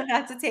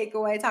 That's a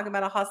takeaway, talking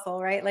about a hustle,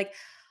 right? Like,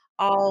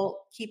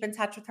 I'll keep in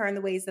touch with her in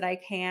the ways that I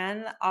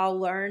can. I'll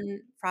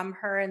learn from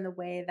her in the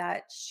way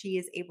that she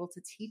is able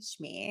to teach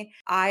me.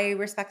 I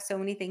respect so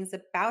many things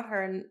about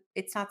her, and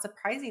it's not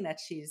surprising that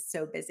she's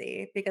so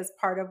busy because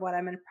part of what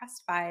I'm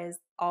impressed by is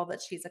all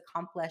that she's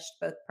accomplished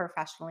both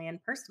professionally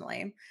and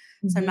personally.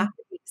 So I'm not Mhm.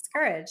 going to be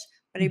discouraged,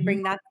 but I Mhm.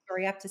 bring that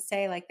story up to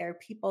say like there are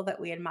people that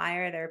we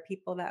admire, there are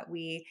people that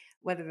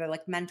whether they're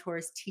like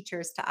mentors,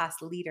 teachers to us,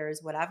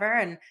 leaders, whatever,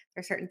 and there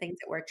are certain things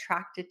that we're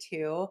attracted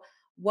to.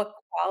 What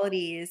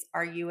qualities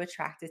are you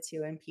attracted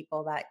to in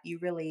people that you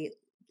really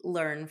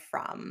learn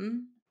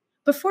from?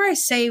 Before I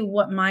say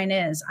what mine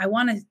is, I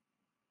want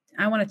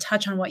to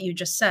touch on what you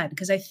just said,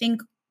 because I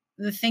think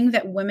the thing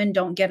that women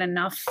don't get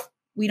enough,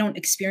 we don't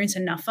experience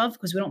enough of,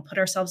 because we don't put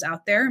ourselves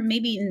out there.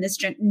 Maybe in this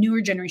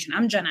newer generation,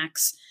 I'm Gen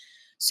X.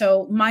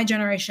 So my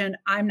generation,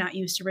 I'm not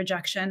used to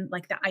rejection.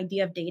 Like the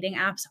idea of dating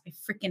apps, I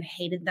freaking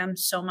hated them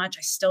so much.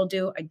 I still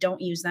do. I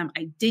don't use them.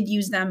 I did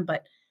use them,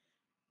 but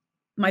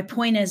my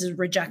point is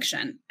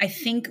rejection. I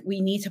think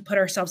we need to put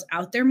ourselves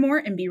out there more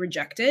and be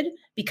rejected,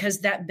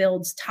 because that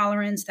builds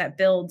tolerance, that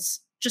builds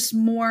just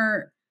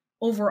more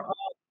overall.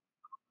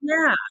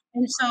 Yeah.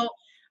 And so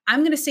I'm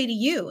going to say to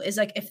you is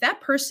like, if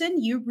that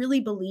person, you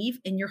really believe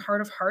in your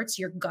heart of hearts,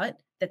 your gut,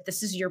 that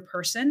this is your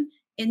person,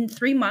 in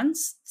 3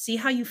 months, see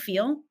how you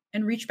feel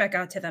and reach back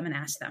out to them and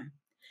ask them.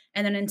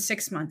 And then in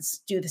 6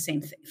 months, do the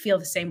same thing, feel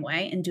the same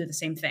way and do the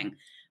same thing,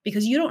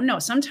 because you don't know.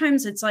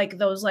 Sometimes it's like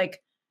those,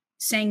 like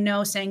saying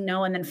no,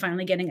 and then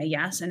finally getting a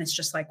yes. And it's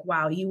just like,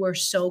 wow, you were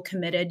so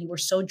committed. You were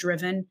so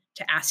driven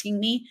to asking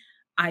me.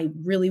 I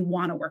really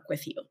want to work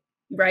with you.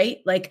 Right.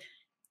 Like,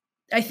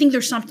 I think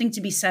there's something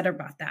to be said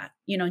about that.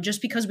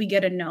 Just because we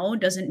get a no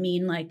doesn't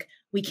mean like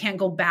we can't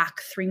go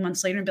back 3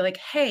 months later and be like,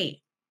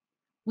 hey,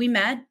 we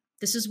met.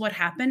 This is what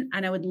happened.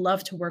 And I would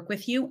love to work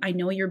with you. I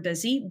know you're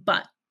busy,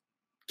 but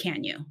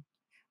can you?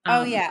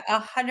 Oh Um, yeah,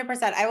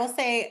 100%. I will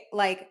say,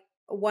 like,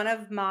 one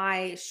of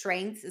my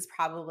strengths is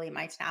probably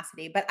my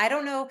tenacity, but I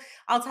don't know.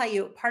 I'll tell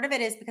you, part of it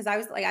is because I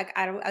was like,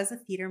 I was a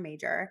theater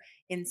major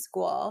in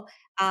school,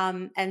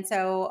 and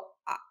so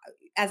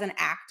as an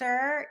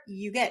actor,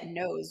 you get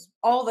no's.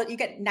 You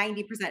get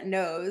 90%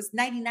 no's,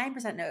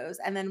 99% no's,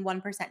 and then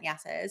 1%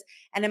 yeses.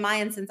 And in my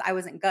instance, I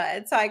wasn't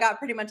good, so I got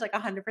pretty much like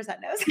 100%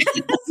 no's.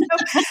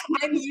 So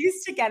I'm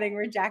used to getting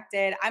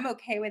rejected. I'm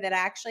okay with it. I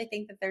actually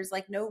think that there's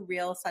like no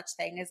real such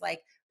thing as like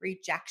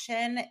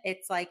rejection.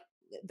 It's like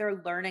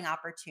they're learning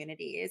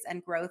opportunities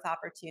and growth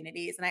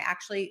opportunities. And I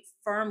actually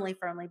firmly,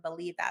 firmly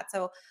believe that.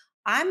 So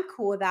I'm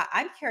cool with that.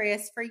 I'm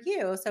curious for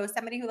you. So as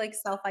somebody who like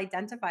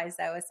self-identifies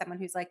though as someone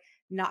who's like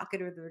not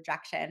good with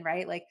rejection,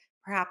 right? Like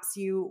perhaps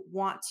you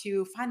want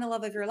to find the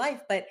love of your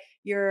life, but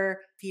your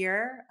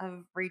fear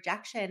of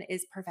rejection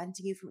is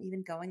preventing you from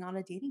even going on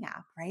a dating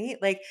app, right?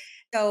 Like,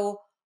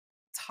 so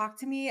talk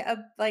to me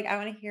like I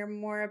want to hear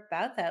more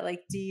about that.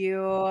 Like,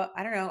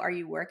 I don't know, are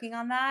you working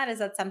on that? Is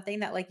that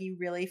something that like you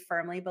really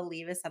firmly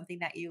believe is something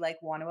that you like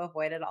want to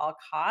avoid at all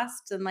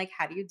costs? And like,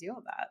 how do you deal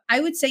with that? I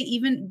would say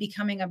even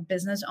becoming a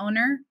business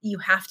owner, you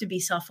have to be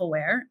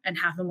self-aware and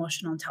have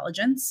emotional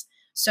intelligence.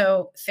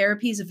 So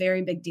therapy is a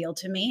very big deal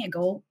to me. I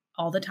go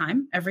all the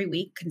time, every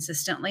week,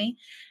 consistently.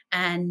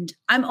 And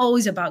I'm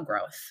always about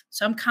growth.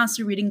 So I'm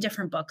constantly reading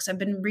different books. I've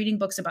been reading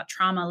books about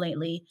trauma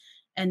lately,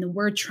 and the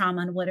word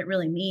trauma and what it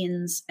really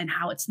means, and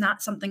how it's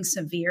not something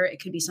severe.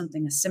 It could be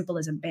something as simple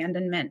as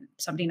abandonment,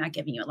 somebody not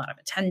giving you a lot of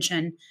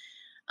attention.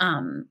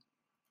 Um,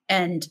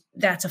 and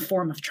that's a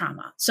form of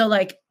trauma. So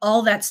like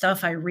all that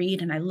stuff I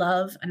read and I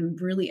love, and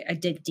I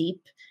dig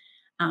deep.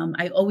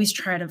 I always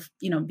try to,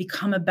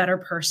 become a better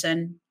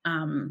person.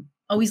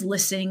 Always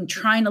listening,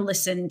 trying to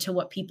listen to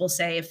what people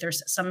say. If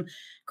there's some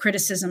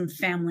criticism,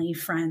 family,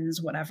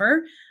 friends,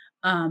 whatever.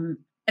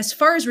 As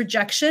far as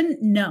rejection,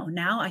 no,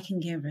 now I can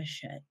give a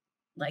shit.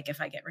 Like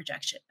if I get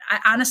rejection, I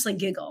honestly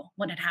giggle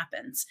when it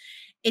happens.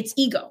 It's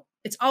ego.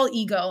 It's all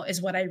ego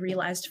is what I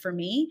realized for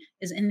me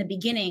is in the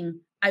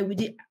beginning, I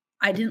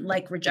didn't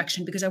like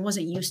rejection because I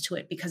wasn't used to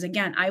it. Because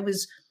again, I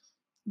was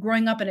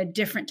growing up in a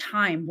different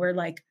time where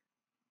like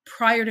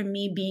prior to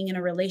me being in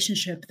a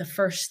relationship,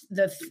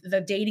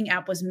 the dating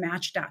app was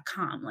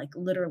match.com, like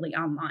literally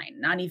online,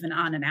 not even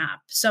on an app.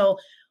 So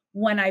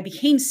when I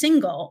became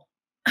single,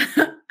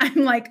 I'm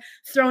like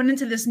thrown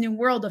into this new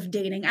world of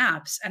dating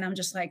apps. And I'm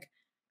just like,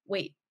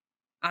 wait,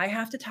 I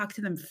have to talk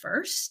to them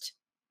first?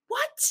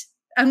 What?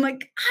 I'm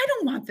like, I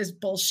don't want this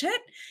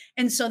bullshit.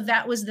 And so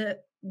that was the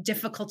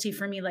difficulty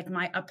for me, like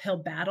my uphill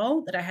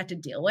battle that I had to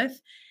deal with.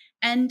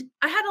 And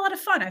I had a lot of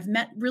fun. I've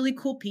met really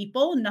cool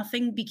people,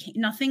 nothing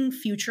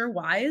future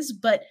wise,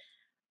 but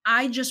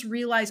I just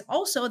realized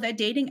also that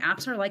dating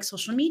apps are like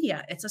social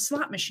media. It's a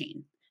slot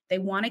machine. They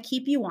want to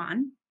keep you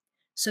on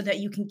so that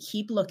you can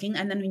keep looking.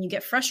 And then when you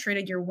get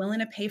frustrated, you're willing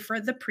to pay for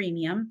the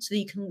premium so that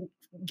you can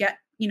get,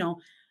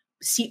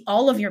 see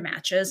all of your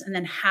matches and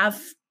then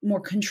have more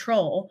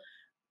control.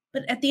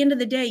 But at the end of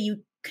the day,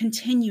 you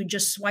continue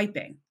just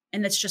swiping.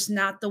 And that's just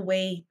not the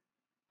way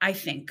I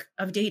think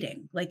of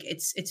dating. Like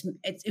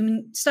I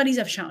mean, studies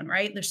have shown,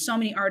 right? There's so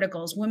many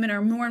articles. Women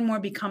are more and more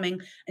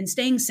becoming and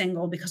staying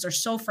single because they're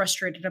so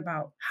frustrated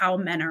about how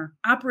men are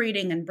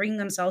operating and bringing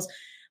themselves.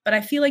 But I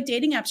feel like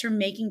dating apps are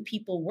making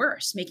people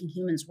worse, making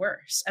humans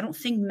worse. I don't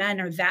think men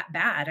are that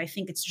bad. I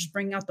think it's just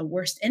bringing out the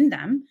worst in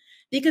them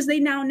because they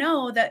now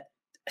know that,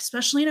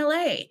 especially in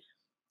LA,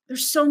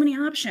 there's so many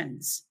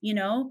options.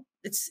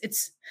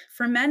 It's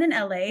for men in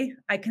LA.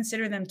 I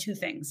consider them two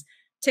things: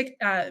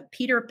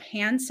 Peter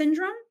Pan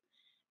syndrome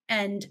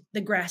and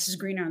the grass is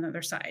greener on the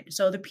other side.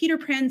 So the Peter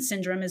Pan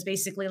syndrome is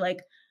basically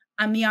like,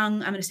 I'm young,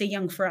 I'm going to stay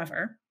young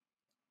forever.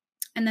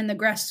 And then the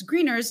grass is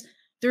greener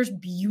there's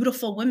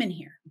beautiful women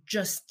here,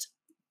 just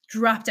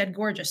drop dead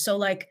gorgeous. So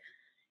like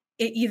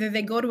either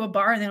they go to a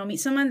bar and they don't meet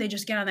someone, they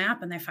just get on the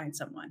app and they find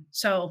someone.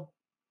 So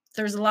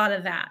there's a lot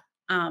of that.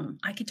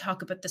 I could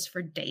talk about this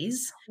for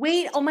days.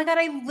 Wait, oh my God,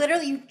 I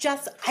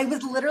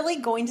was literally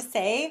going to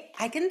say,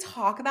 I can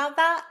talk about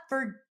that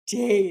for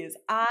days.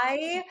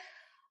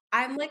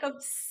 I'm like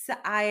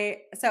I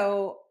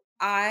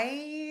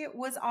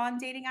was on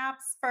dating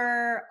apps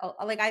for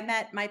like I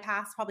met my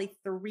past probably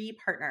 3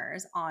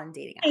 partners on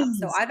dating apps.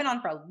 So Days. I've been on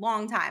for a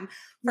long time.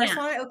 First Yeah.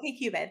 one on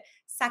OkCupid,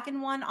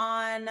 second one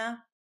on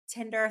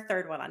Tinder,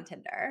 third one on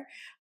Tinder.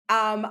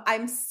 I'm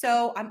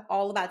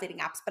all about dating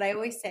apps, but I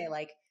always say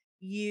like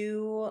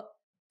you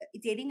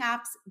dating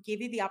apps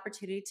give you the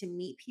opportunity to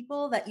meet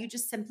people that you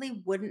just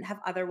simply wouldn't have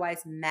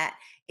otherwise met.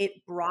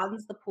 It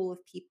broadens the pool of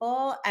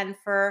people. And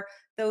for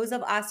those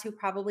of us who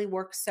probably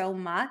work so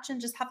much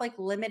and just have like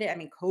limited, I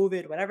mean,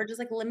 COVID, whatever, just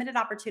like limited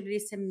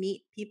opportunities to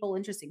meet people,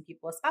 interesting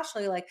people,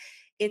 especially like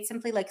it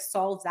simply like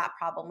solves that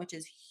problem, which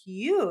is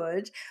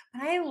huge.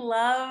 But I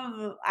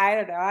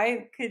don't know,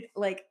 I could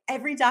like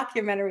every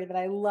documentary that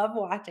I love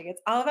watching,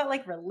 it's all about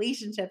like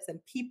relationships and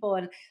people.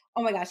 And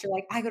oh my gosh, you're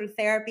like, I go to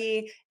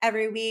therapy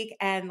every week.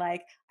 And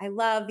like, I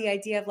love the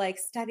idea of like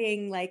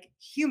studying like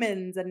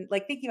humans and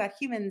like thinking about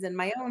humans and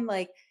my own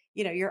like,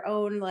 your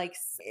own like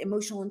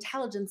emotional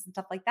intelligence and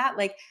stuff like that.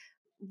 Like,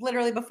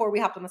 literally before we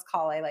hopped on this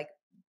call, I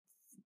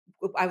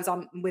was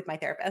on with my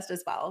therapist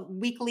as well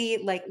weekly,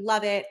 like,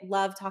 love it,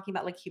 love talking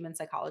about like human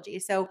psychology.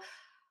 So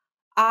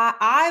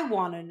I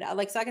wanna know,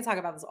 like, so I can talk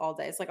about this all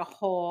day. It's like a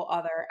whole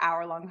other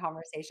hour-long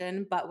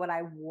conversation, but what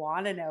I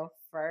wanna know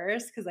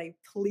first, because like,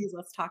 please,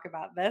 let's talk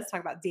about this,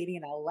 talk about dating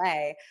in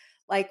LA.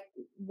 Like,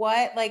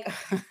 what like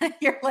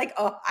you're like,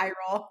 "Oh, eye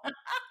roll."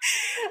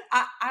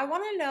 I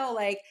wanna know,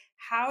 like,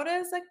 how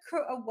does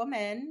a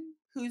woman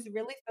who's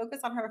really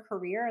focused on her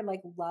career and,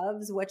 like,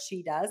 loves what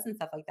she does and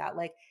stuff like that,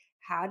 like,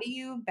 how do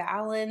you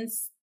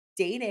balance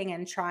dating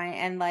and try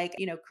and, like,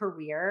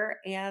 career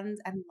and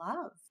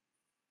love?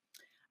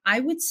 I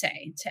would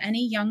say to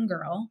any young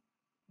girl,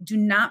 do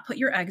not put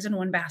your eggs in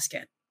one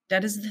basket.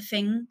 That is the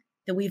thing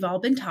that we've all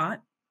been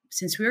taught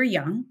since we were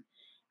young,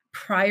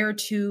 prior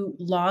to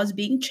laws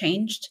being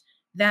changed,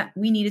 that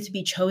we needed to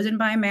be chosen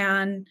by a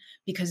man,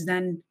 because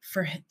then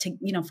for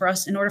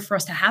us, in order for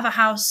us to have a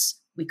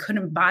house, we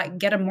couldn't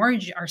get a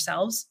mortgage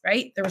ourselves,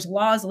 right? There was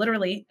laws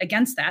literally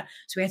against that.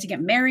 So we had to get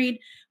married.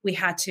 We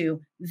had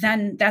to,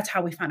 then that's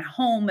how we found a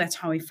home. That's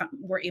how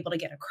were able to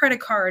get a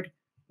credit card.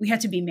 We had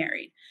to be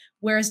married.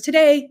 Whereas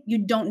today, you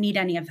don't need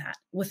any of that,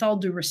 with all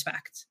due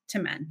respect to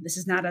men. This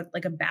is not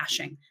like a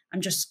bashing.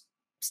 I'm just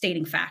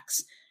stating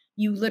facts.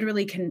 You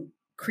literally can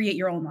create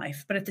your own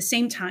life. But at the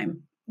same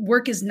time,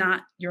 work is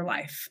not your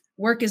life.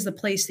 Work is the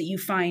place that you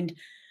find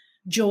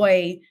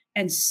joy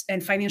and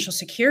financial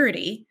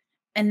security,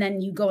 and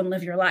then you go and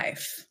live your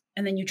life.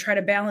 And then you try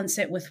to balance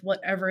it with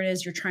whatever it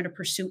is you're trying to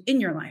pursue in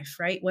your life,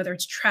 right? Whether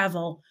it's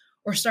travel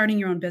or starting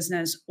your own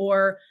business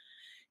or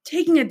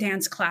taking a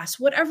dance class,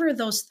 whatever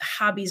those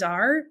hobbies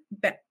are,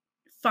 but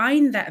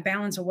find that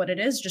balance of what it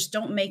is. Just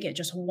don't make it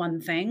just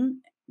one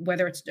thing,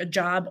 whether it's a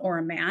job or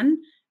a man.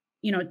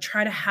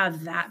 Try to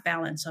have that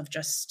balance of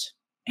just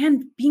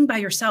and being by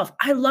yourself.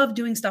 I love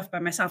doing stuff by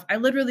myself. I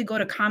literally go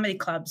to comedy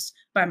clubs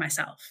by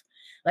myself.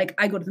 Like,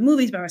 I go to the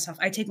movies by myself.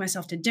 I take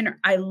myself to dinner.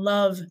 I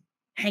love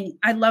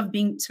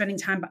spending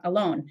time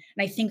alone. And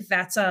I think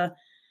that's a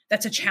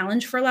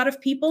challenge for a lot of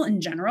people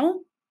in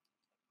general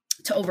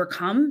to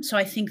overcome. So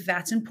I think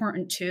that's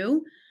important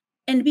too.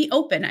 And be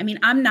open. I mean,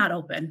 I'm not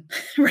open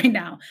right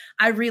now.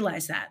 I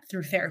realize that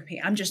through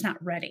therapy. I'm just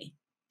not ready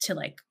to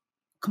like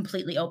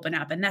completely open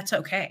up. And that's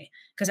okay,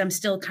 because I'm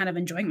still kind of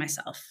enjoying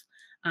myself.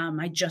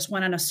 I just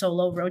went on a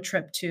solo road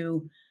trip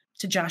to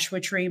Joshua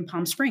Tree in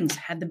Palm Springs,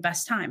 had the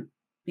best time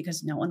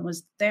because no one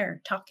was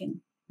there talking,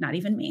 not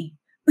even me.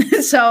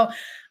 So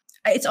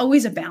it's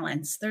always a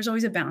balance. There's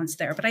always a balance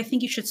there. But I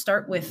think you should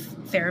start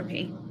with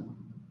therapy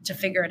to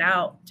figure it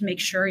out, to make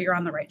sure you're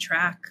on the right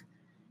track.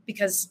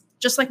 Because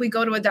just like we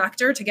go to a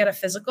doctor to get a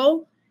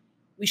physical,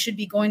 we should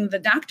be going to the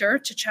doctor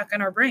to check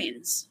on our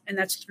brains, and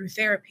that's through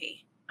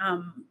therapy.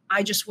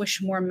 I just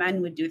wish more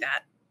men would do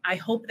that. I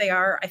hope they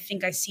are. I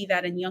think I see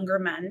that in younger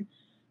men,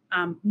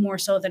 more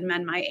so than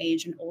men my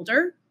age and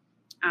older,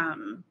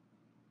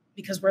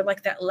 because we're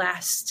like that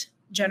last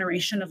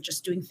generation of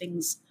just doing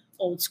things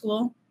old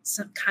school,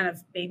 some kind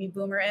of baby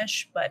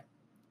boomer-ish. But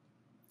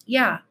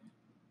yeah,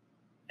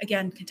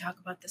 again, can talk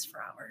about this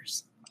for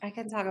hours. I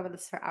can talk about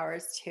this for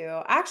hours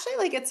too. Actually,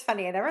 like it's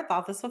funny. I never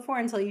thought this before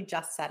until you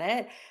just said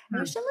it. I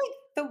wish Mm.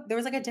 that there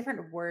was like a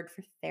different word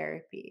for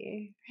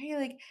therapy,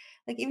 right?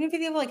 Like even if you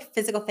think of like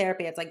physical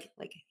therapy, it's like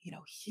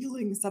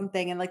healing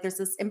something, and like there's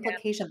this Yeah.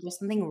 implication there's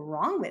something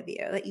wrong with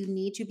you that you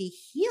need to be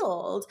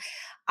healed.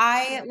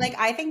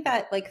 I think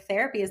that like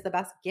therapy is the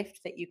best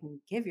gift that you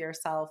can give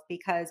yourself,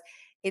 because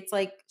it's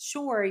like,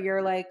 sure,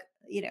 you're like,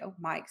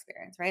 my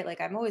experience, right?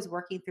 Like I'm always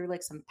working through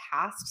like some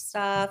past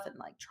stuff and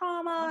like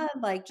trauma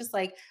and like just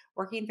like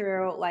working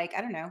through like,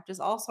 I don't know,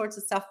 just all sorts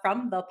of stuff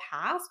from the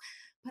past,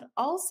 but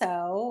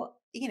also,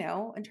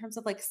 in terms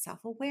of like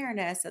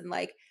self-awareness and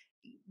like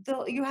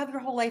you have your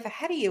whole life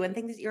ahead of you and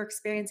things that you're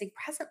experiencing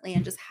presently,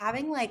 and just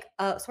having like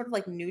a sort of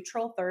like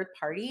neutral third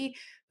party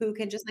who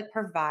can just like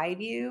provide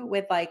you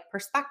with like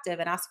perspective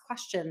and ask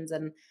questions.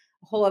 And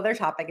a whole other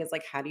topic is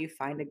like, how do you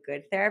find a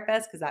good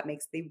therapist? Because that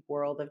makes the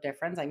world of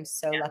difference. I'm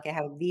so lucky I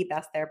have the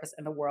best therapist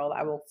in the world.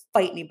 I will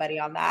fight anybody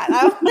on that.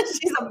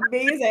 She's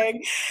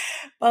amazing.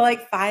 But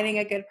like finding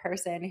a good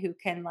person who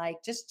can like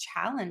just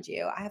challenge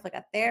you. I have like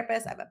a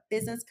therapist, I have a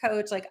business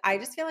coach. Like I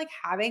just feel like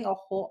having a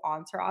whole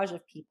entourage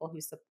of people who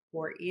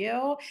support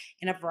you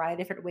in a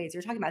variety of different ways.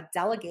 You're talking about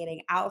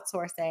delegating,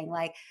 outsourcing,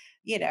 like,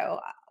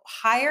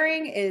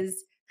 hiring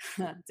is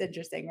it's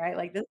interesting, right?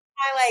 Like this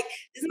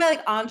is my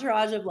like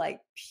entourage of like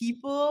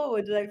people,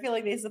 which I feel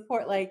like they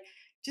support like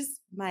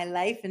just my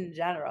life in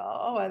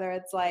general, whether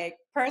it's like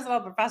personal,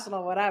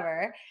 professional,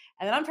 whatever.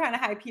 And then I'm trying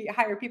to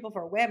hire people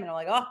for women. I'm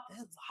like, oh, this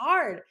is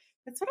hard.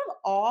 It's sort of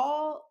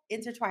all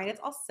intertwined.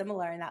 It's all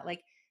similar in that,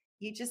 like,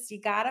 you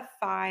gotta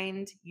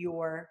find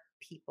your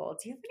people.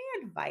 Do you have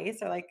any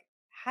advice, or like,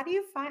 how do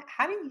you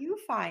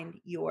find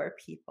your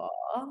people?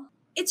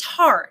 It's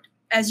hard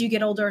as you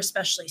get older,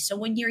 especially. So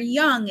when you're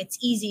young, it's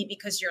easy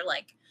because you're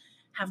like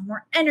have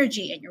more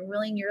energy and you're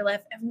willing your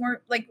life have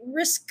more like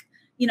risk.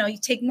 You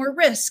take more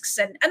risks,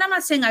 and I'm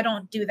not saying I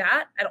don't do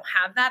that. I don't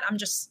have that. I'm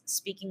just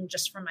speaking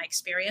just from my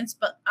experience,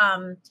 but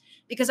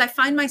because I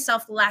find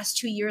myself the last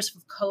 2 years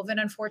of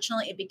COVID,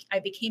 unfortunately, I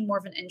became more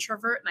of an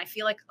introvert, and I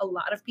feel like a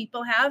lot of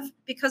people have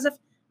because of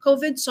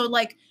COVID. So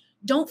like,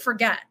 don't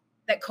forget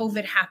that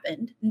COVID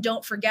happened. And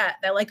don't forget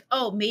that, like,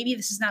 oh, maybe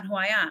this is not who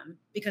I am.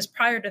 Because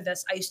prior to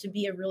this, I used to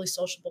be a really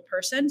sociable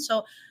person.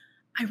 So,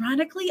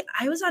 ironically,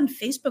 I was on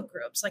Facebook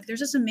groups. Like,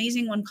 there's this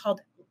amazing one called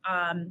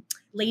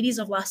Ladies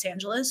of Los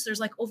Angeles. There's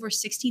like over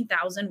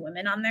 16,000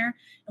 women on there.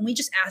 And we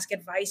just ask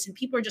advice, and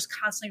people are just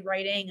constantly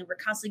writing, and we're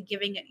constantly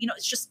giving it.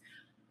 It's just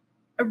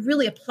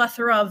a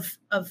plethora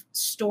of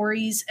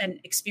stories and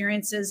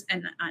experiences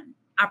and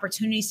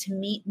opportunities to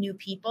meet new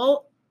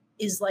people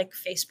is like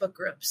Facebook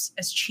groups,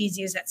 as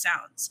cheesy as that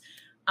sounds.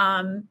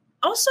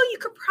 Also, you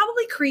could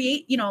probably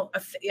create, you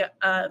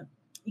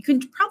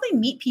can probably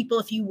meet people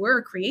if you were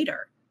a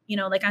creator,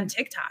 like on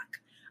TikTok.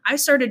 I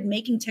started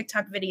making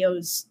TikTok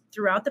videos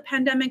throughout the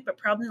pandemic, but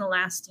probably in the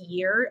last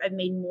year, I've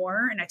made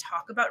more, and I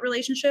talk about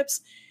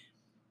relationships.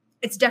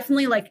 It's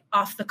definitely like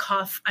off the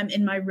cuff. I'm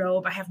in my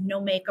robe. I have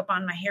no makeup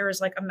on. My hair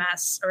is like a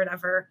mess or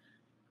whatever.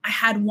 I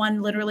had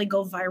one literally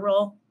go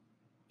viral.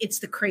 It's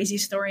the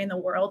craziest story in the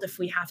world. If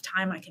we have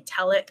time, I can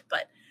tell it.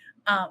 But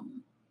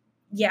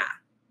yeah,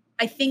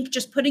 I think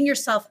just putting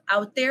yourself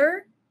out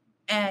there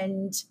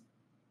and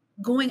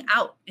going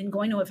out and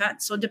going to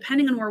events. So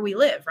depending on where we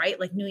live, right?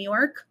 Like New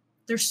York,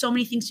 there's so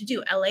many things to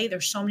do. LA,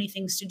 there's so many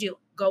things to do.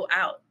 Go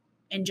out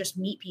and just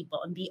meet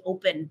people and be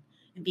open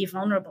and be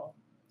vulnerable.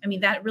 I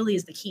mean, that really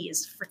is the key,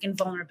 is freaking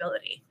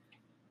vulnerability.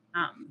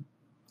 And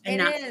It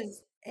not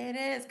is. It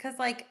is, because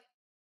like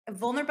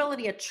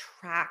vulnerability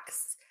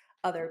attracts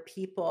other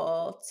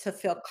people to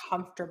feel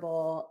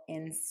comfortable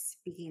in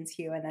speaking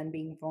to you and then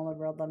being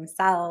vulnerable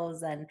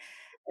themselves. And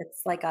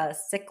it's like a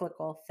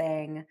cyclical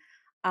thing.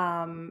 but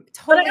I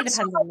Totally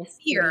also depends on the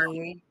fear.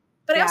 city.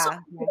 But I also Yeah.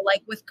 feel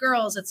like with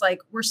girls, it's like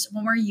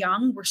when we're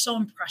young, we're so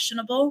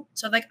impressionable.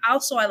 So like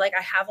also I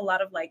have a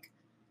lot of like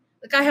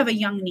I have a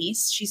young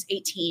niece, she's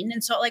 18.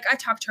 And so like I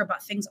talk to her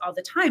about things all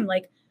the time.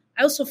 Like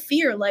I also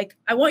fear, like,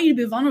 I want you to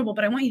be vulnerable,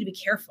 but I want you to be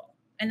careful.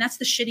 And that's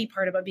the shitty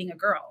part about being a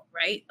girl,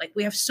 right? Like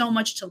we have so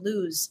much to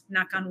lose,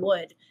 knock on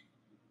wood,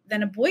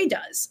 than a boy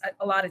does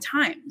a lot of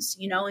times,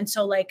 And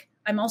so like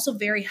I'm also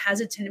very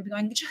hesitant of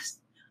going,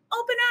 just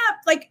open up,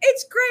 like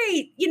it's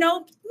great,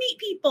 meet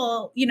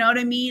people, you know what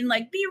I mean?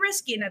 Like be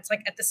risky. And it's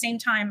like at the same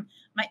time,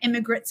 my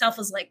immigrant self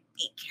is like,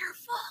 be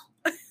careful.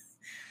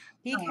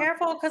 Be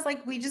careful, because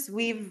like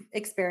we've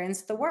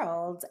experienced the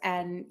world,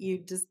 and you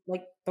just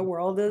like the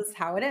world is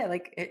how it is.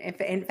 Like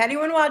if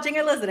anyone watching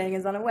or listening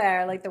is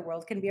unaware, like the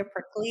world can be a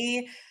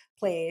prickly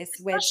place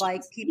with Especially the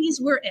like people.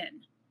 cities we're in.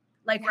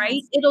 Like, right?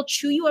 Yes. It'll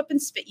chew you up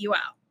and spit you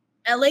out.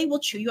 LA will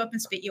chew you up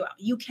and spit you out.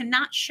 You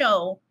cannot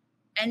show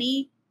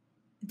any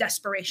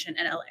desperation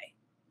in LA.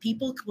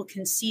 People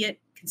can see it,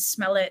 can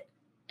smell it,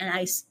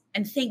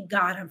 and thank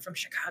God I'm from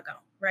Chicago,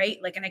 right?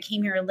 Like, and I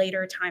came here a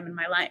later time in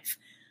my life.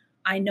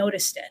 I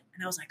noticed it,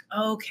 and I was like,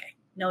 oh, okay,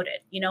 noted.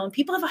 And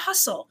people have a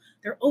hustle.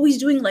 They're always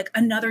doing like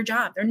another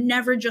job. They're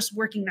never just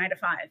working 9 to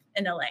 5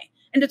 in LA.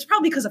 And it's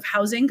probably because of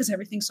housing, because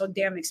everything's so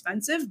damn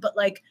expensive. But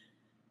like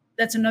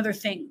that's another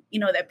thing,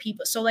 that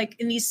people, so like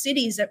in these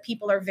cities that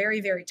people are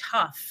very, very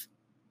tough.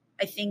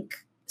 I think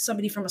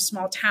somebody from a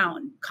small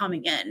town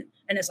coming in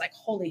and is like,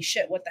 holy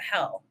shit, what the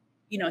hell?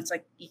 It's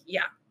like,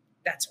 yeah,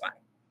 that's why.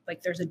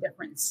 Like there's a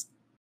difference.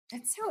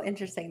 It's so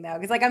interesting though,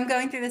 because like I'm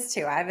going through this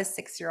too. I have a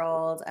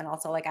 6-year-old, and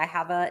also like I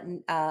have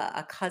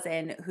a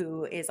cousin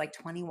who is like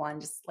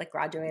 21, just like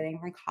graduating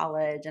from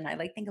college, and I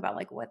like think about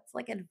like what's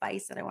like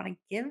advice that I want to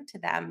give to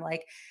them.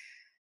 Like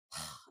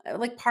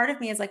part of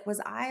me is like, was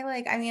I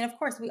like? I mean, of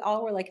course, we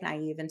all were like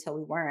naive until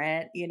we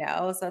weren't.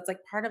 So it's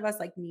like part of us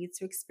like needs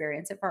to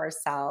experience it for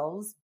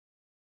ourselves.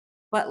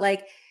 But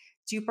like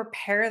do you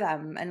prepare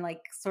them and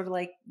like sort of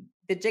like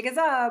the jig is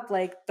up,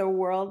 like the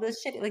world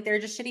is shitty, like they're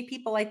just shitty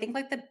people. I think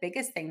like the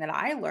biggest thing that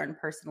I learned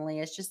personally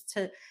is just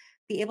to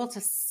be able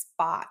to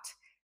spot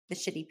the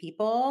shitty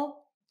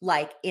people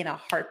like in a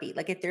heartbeat.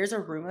 Like if there's a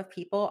room of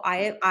people,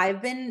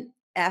 I've been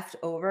effed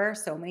over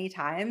so many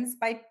times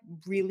by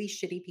really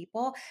shitty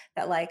people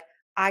that like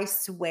I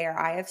swear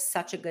I have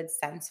such a good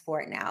sense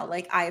for it now.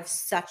 Like I have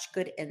such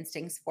good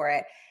instincts for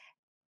it.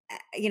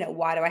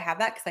 Why do I have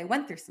that? Because I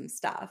went through some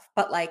stuff,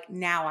 but like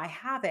now I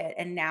have it,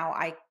 and now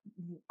I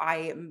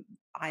am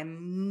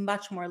I'm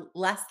much more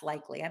less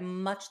likely.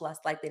 I'm much less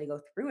likely to go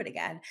through it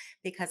again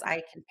because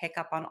I can pick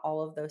up on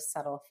all of those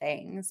subtle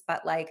things.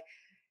 But like,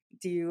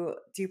 do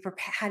you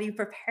prepare? How do you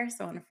prepare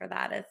someone for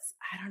that?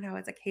 I don't know.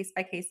 It's a case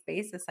by case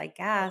basis, I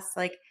guess.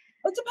 Like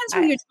It depends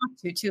who I you talk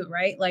to too,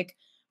 right? Like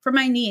for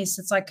my niece,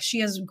 it's like she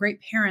has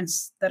great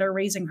parents that are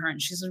raising her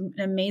and she's an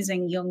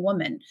amazing young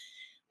woman.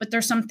 But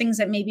there's some things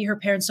that maybe her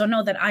parents don't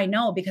know that I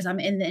know because I'm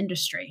in the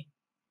industry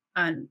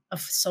of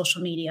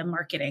social media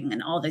marketing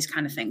and all these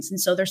kind of things.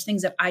 And so there's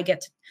things that I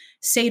get to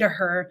say to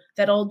her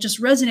that'll just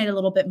resonate a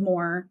little bit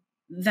more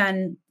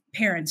than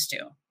parents do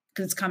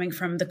because it's coming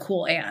from the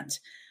cool aunt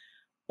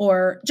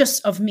or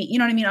just of me, you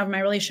know what I mean, of my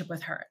relationship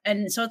with her.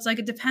 And so it's like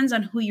it depends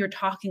on who you're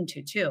talking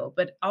to too,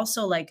 but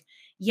also like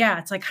yeah,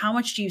 it's like how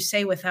much do you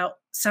say without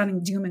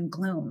sounding doom and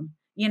gloom,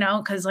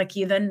 cuz like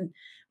you then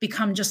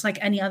become just like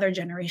any other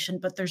generation,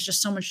 but there's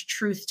just so much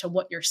truth to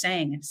what you're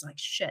saying. It's like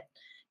shit.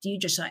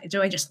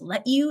 Do I just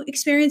let you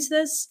experience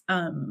this?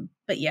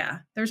 But yeah,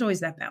 there's always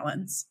that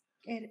balance.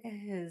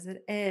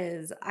 it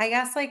is. I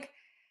guess like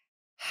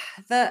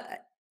the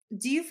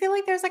do you feel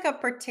like there's like a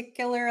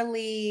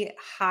particularly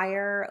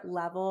higher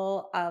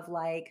level of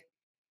like,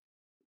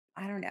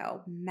 I don't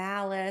know,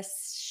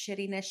 malice,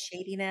 shittiness,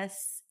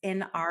 shadiness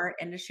in our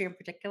industry in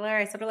particular?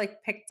 I sort of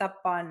like picked up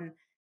on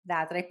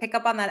that. Did I pick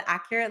up on that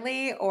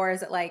accurately? Or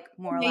is it like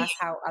more or They less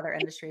how other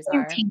industries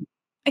are? entertainment.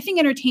 I think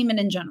entertainment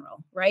in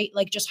general, right?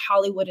 Like just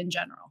Hollywood in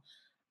general.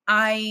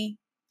 I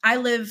I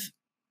live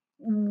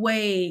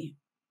way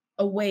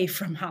away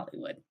from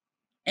Hollywood.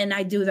 And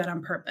I do that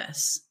on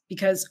purpose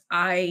because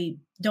I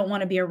don't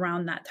want to be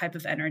around that type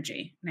of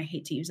energy. And I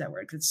hate to use that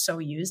word because it's so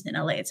used in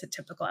LA. It's a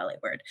typical LA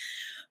word.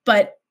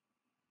 But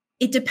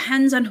it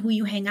depends on who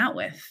you hang out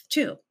with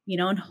too,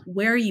 and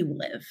where you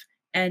live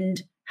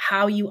and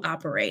how you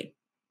operate.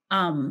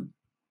 Um,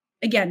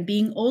 Again,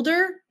 being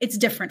older, it's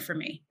different for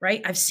me,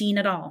 right? I've seen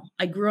it all.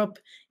 I grew up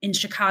in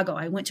Chicago.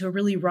 I went to a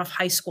really rough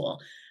high school.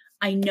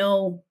 I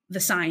know the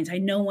signs. I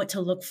know what to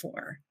look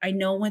for. I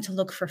know when to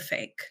look for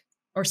fake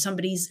or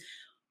somebody's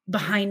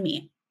behind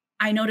me.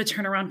 I know to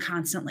turn around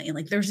constantly.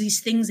 Like there's these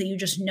things that you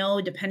just know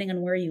depending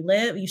on where you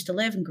used to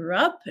live and grew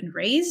up and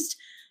raised.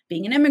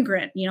 Being an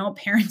immigrant,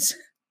 parents,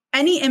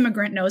 any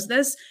immigrant knows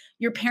this.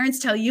 Your parents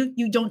tell you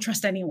you don't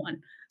trust anyone.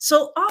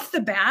 So off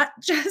the bat,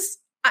 just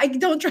I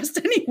don't trust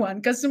anyone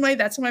because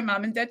that's what my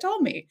mom and dad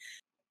told me.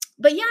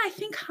 But yeah, I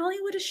think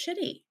Hollywood is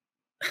shitty.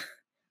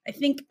 I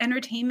think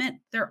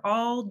entertainment, they're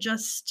all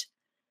just,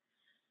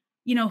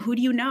 who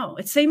do you know?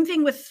 It's same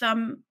thing with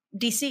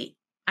DC.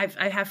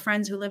 I have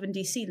friends who live in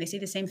DC and they say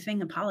the same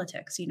thing in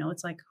politics.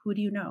 It's like, who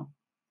do you know?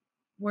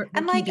 What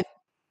And can you like do?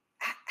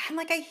 and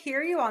like I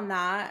hear you on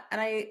that. And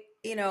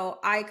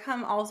I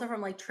come also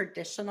from like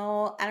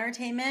traditional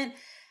entertainment.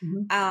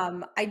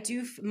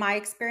 Mhm. My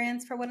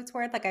experience for what it's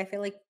worth, like I feel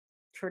like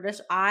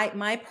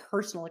my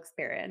personal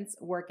experience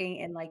working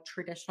in like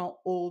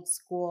traditional old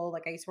school,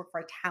 like I used to work for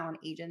a talent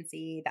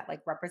agency that like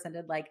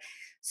represented like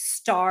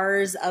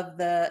stars of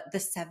the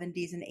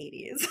 70s and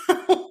 80s.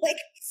 Like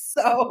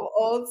so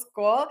old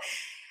school.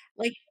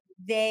 Like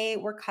they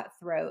were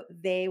cutthroat.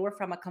 They were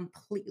from a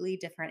completely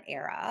different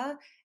era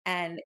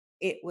and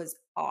it was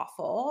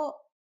awful.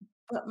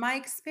 But my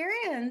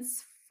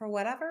experience, for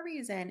whatever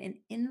reason, an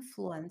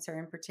influencer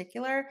in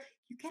particular,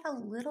 you get a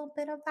little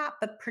bit of that,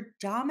 but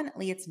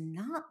predominantly it's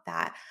not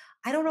that.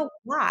 I don't know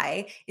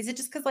why. Is it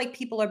just because like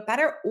people are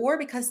better, or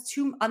because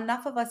too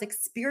enough of us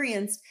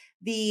experienced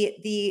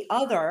the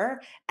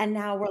other, and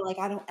now we're like,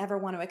 I don't ever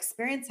want to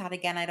experience that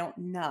again. I don't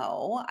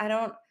know. I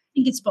don't. I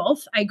think it's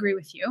both. I agree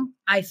with you.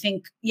 I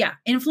think, yeah,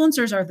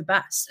 influencers are the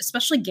best,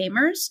 especially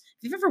gamers.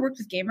 If you've ever worked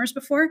with gamers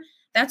before,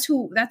 that's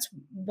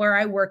where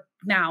I work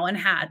now and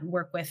had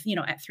work with,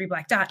 at Three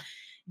Black Dot.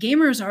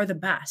 Gamers are the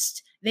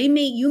best.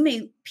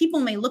 People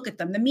may look at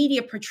them. The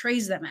media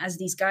portrays them as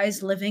these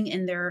guys living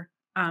in their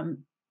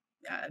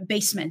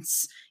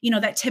basements,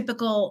 that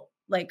typical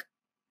like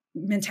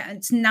mentality.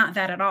 It's not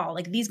that at all.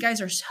 Like these guys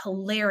are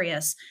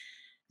hilarious.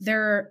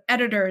 They're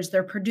editors,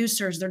 they're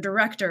producers, they're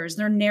directors,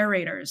 they're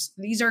narrators.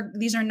 These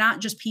are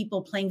not just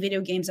people playing video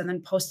games and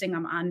then posting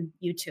them on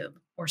YouTube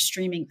or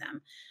streaming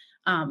them.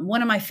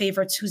 One of my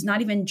favorites, he's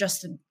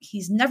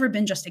never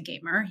been just a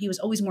gamer. He was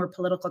always more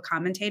political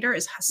commentator,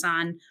 is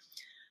Hassan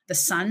the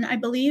Sun, I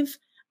believe.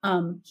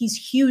 He's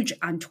huge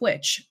on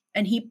Twitch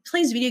and he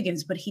plays video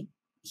games, but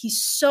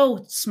he's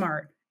so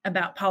smart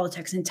about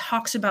politics and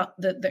talks about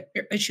the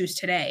issues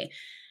today.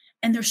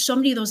 And there's so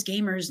many of those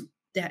gamers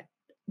that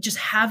just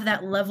have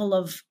that level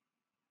of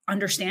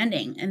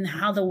understanding and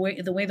how the way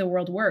the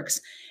world works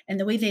and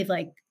the way they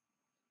like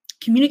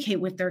communicate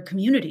with their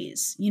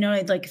communities,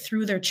 like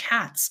through their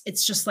chats.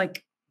 It's just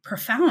like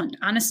profound,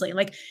 honestly.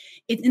 Like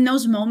in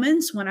those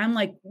moments when I'm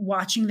like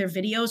watching their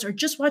videos or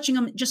just watching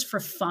them just for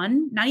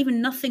fun, not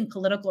even nothing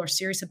political or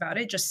serious about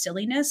it, just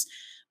silliness.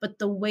 But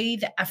the way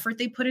the effort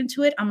they put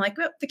into it, I'm like,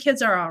 oh, the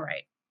kids are all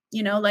right.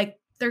 Like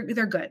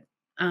they're good.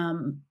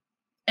 Um,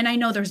 and I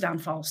know there's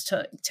downfalls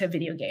to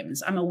video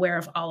games. I'm aware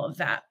of all of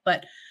that.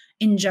 But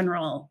in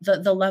general,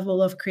 the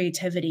level of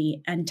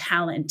creativity and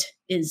talent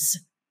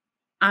is,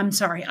 I'm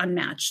sorry,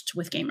 unmatched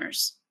with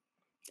gamers.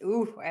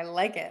 Ooh, I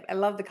like it. I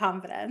love the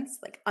confidence,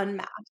 like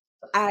unmatched.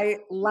 I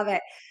love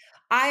it.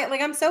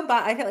 I'm so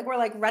I feel like we're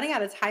like running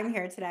out of time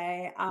here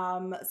today.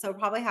 So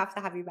probably have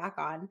to have you back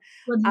on.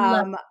 Would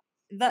love. Um,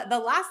 the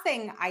last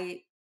thing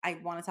I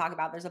want to talk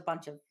about, there's a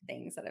bunch of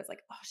things that I was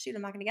like, oh shoot,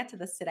 I'm not gonna get to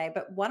this today.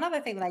 But one other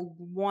thing that I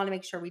want to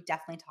make sure we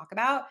definitely talk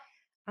about,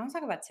 I want to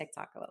talk about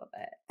TikTok a little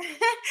bit.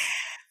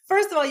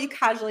 First of all, you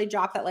casually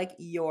dropped that like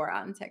you're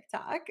on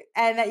TikTok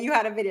and that you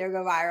had a video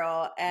go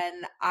viral.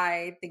 And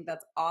I think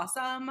that's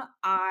awesome.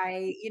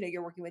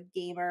 You're working with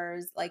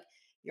gamers, like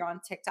you're on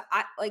TikTok.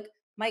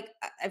 Mike,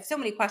 I have so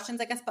many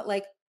questions, I guess, but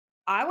like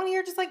I want to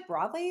hear just like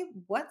broadly,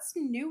 what's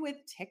new with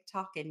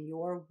TikTok in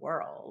your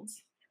world?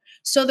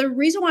 So the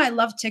reason why I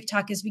love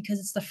TikTok is because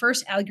it's the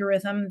first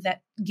algorithm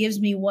that gives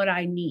me what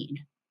I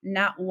need,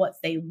 not what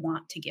they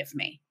want to give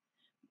me,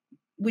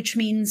 which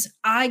means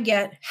I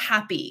get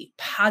happy,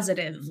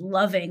 positive,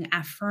 loving,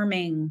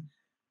 affirming,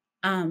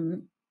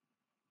 um,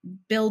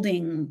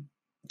 building,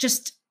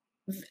 just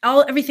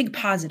all everything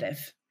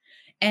positive.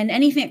 And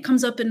anything that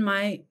comes up in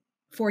my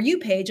For You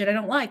page that I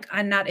don't like,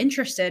 I'm not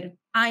interested.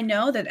 I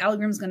know that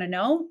algorithm's gonna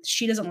know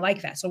she doesn't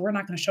like that. So we're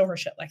not gonna show her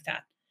shit like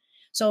that.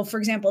 So, for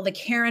example, the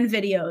Karen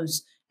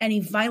videos, any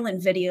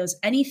violent videos,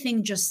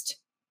 anything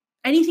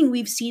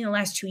we've seen in the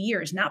last 2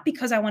 years, not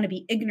because I want to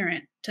be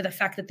ignorant to the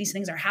fact that these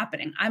things are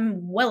happening.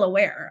 I'm well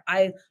aware.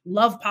 I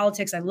love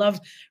politics. I love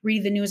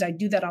reading the news. I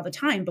do that all the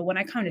time. But when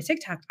I come to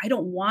TikTok, I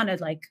don't want to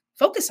like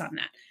focus on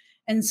that.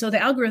 And so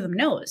the algorithm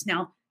knows.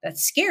 Now,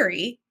 that's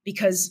scary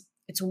because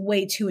it's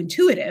way too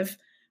intuitive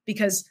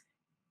because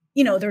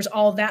there's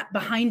all that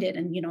behind it.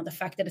 And, the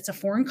fact that it's a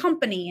foreign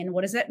company and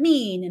what does that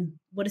mean? And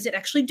what is it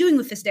actually doing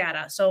with this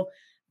data? So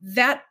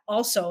that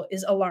also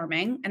is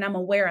alarming and I'm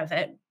aware of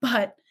it.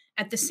 But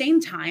at the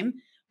same time,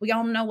 we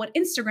all know what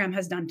Instagram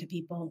has done to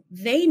people.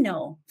 They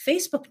know,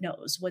 Facebook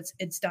knows what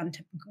it's done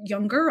to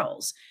young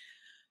girls.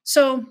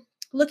 So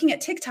looking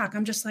at TikTok,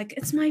 I'm just like,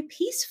 it's my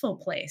peaceful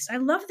place. I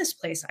love this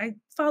place. I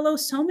follow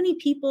so many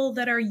people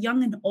that are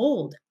young and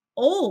old.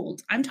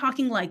 Old. I'm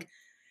talking like,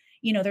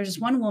 there's this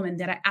one woman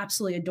that I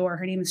absolutely adore.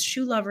 Her name is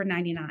Shoe Lover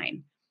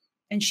 99.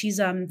 And she's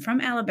from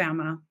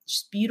Alabama.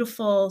 She's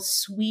beautiful,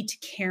 sweet,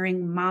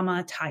 caring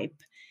mama type.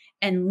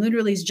 And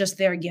literally is just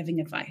there giving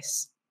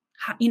advice.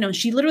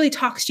 She literally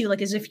talks to you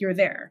like as if you're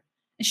there.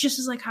 And she just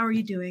is like, how are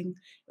you doing?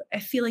 I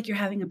feel like you're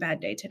having a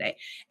bad day today.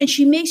 And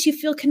she makes you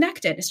feel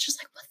connected. It's just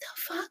like, what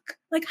the fuck?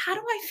 Like, how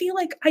do I feel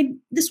like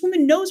this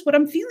woman knows what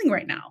I'm feeling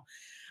right now?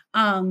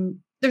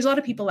 There's a lot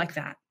of people like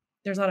that.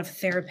 There's a lot of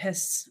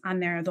therapists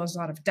on there. There's a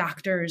lot of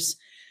doctors,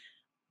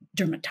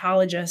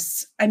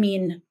 dermatologists. I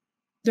mean,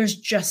 there's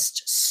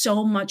just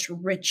so much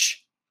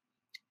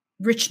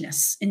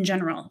richness in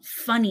general,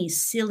 funny,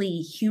 silly,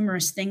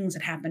 humorous things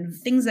that happen,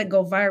 things that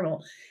go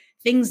viral,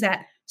 things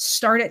that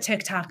start at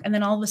TikTok and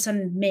then all of a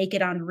sudden make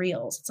it on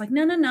Reels. It's like,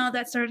 no,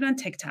 that started on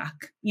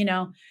TikTok,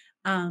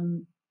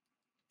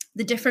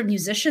 the different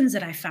musicians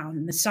that I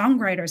found, the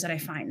songwriters that I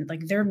find,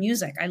 like their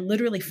music. I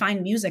literally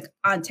find music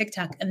on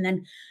TikTok and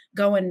then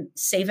go and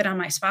save it on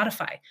my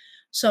Spotify.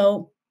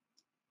 So,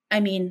 I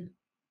mean,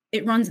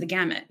 it runs the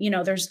gamut.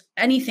 There's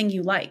anything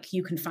you like,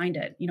 you can find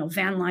it.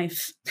 Van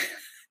life,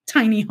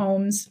 tiny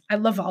homes. I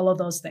love all of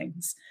those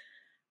things.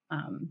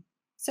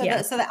 So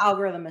Yeah. the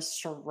algorithm is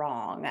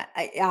strong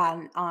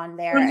on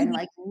there and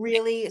like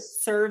really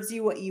serves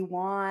you what you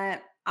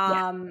want.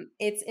 Yeah.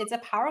 It's a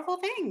powerful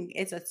thing.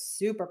 It's a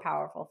super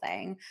powerful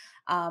thing.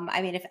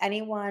 I mean, if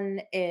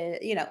anyone is,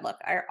 look,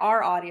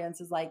 our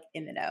audience is like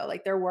in the know,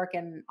 like they're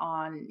working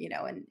on,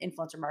 in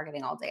influencer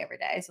marketing all day, every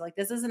day. So like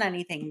this isn't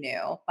anything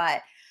new.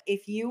 But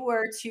if you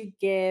were to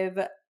give,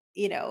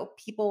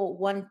 people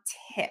one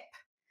tip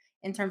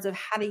in terms of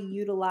how to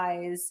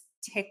utilize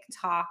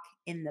TikTok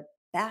in the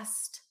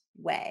best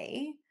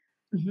way,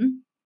 Mhm.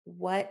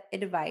 what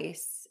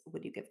advice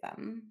would you give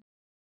them?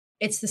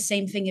 It's the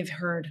same thing you've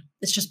heard.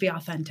 It's just be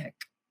authentic,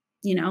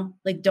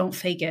 like don't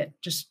fake it.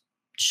 Just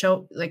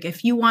show, like,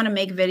 if you want to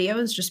make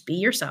videos, just be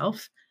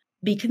yourself,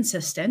 be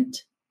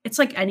consistent. It's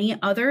like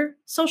any other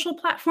social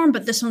platform,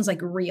 but this one's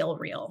like real,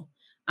 real.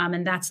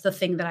 And that's the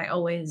thing that I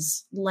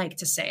always like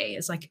to say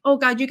is like, oh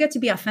God, you get to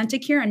be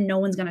authentic here and no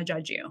one's going to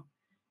judge you.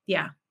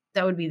 Yeah,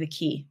 that would be the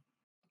key.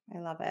 I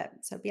love it.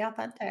 So be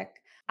authentic.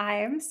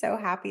 I am so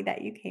happy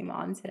that you came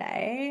on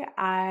today.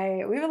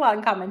 We have a lot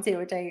in common too,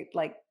 which I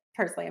like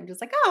personally, I'm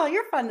just like, oh,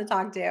 you're fun to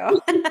talk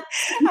to.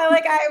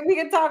 We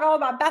could talk all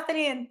about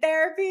Bethany and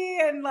therapy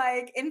and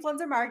like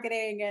influencer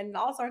marketing and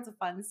all sorts of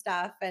fun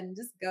stuff and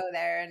just go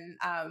there. And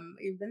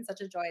you've been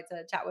such a joy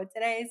to chat with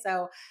today.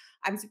 So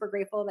I'm super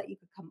grateful that you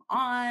could come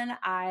on.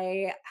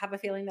 I have a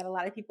feeling that a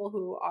lot of people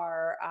who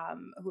are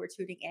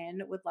tuning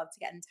in would love to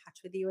get in touch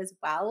with you as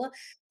well.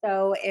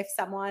 So if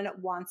someone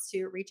wants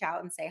to reach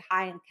out and say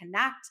hi and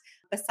connect,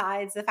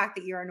 besides the fact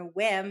that you're in a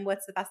whim,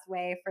 what's the best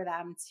way for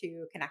them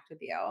to connect with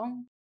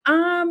you?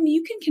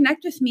 You can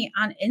connect with me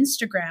on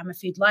Instagram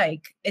if you'd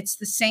like. It's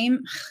the same.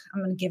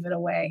 I'm going to give it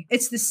away.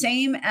 It's the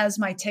same as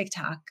my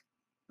TikTok.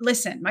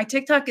 Listen, my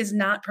TikTok is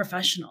not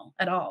professional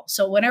at all.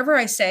 So whenever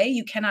I say,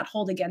 you cannot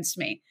hold against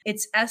me.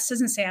 It's S as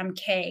in Sam,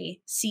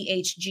 K,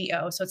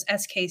 CHGO. So it's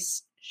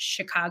SK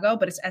Chicago,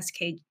 but it's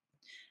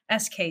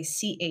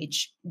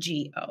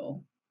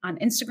SKCHGO on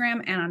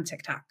Instagram and on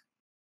TikTok.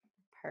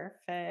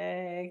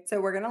 Perfect. So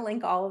we're going to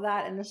link all of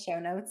that in the show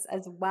notes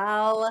as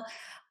well.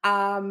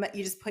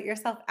 You just put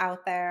yourself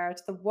out there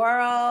to the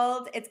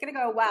world. It's going to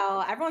go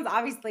well. Everyone's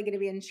obviously going to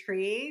be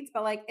intrigued,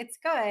 but like, it's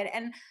good.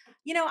 And,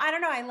 I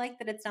don't know. I like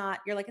that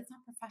you're like, it's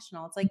not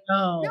professional. It's like,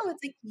 no, No.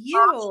 it's like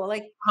you,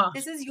 like, Huh.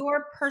 this is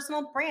your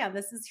personal brand.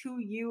 This is who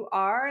you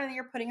are. And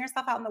you're putting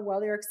yourself out in the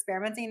world. You're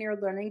experimenting and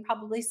you're learning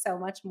probably so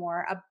much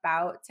more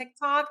about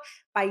TikTok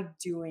by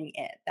doing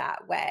it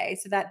that way.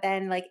 So that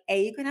then like,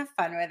 you can have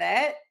fun with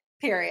it,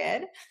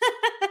 period.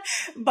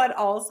 But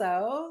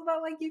also that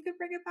like you could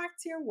bring it back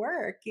to your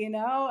work,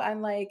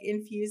 and like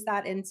infuse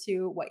that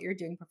into what you're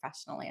doing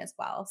professionally as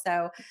well.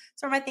 So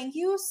Sourma, thank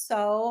you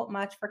so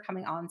much for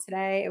coming on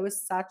today. It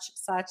was such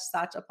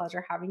a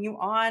pleasure having you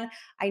on.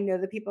 I know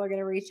that people are going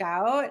to reach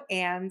out,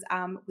 and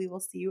we will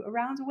see you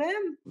around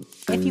WIM.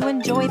 If you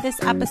enjoyed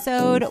this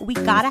episode, we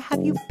gotta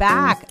have you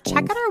back.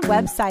 Check out our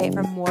website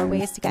for more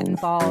ways to get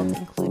involved,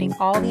 including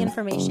all the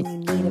information you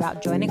need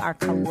about joining our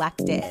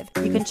collective.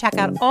 You can check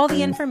out all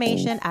the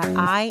information at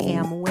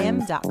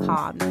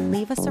iamwim.com.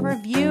 Leave us a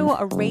review,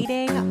 a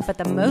rating, but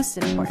the most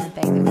important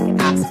thing that we can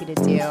ask you to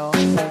do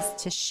is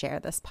to share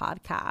this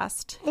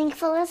podcast. Thanks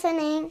for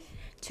listening.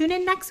 Tune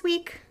in next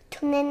week.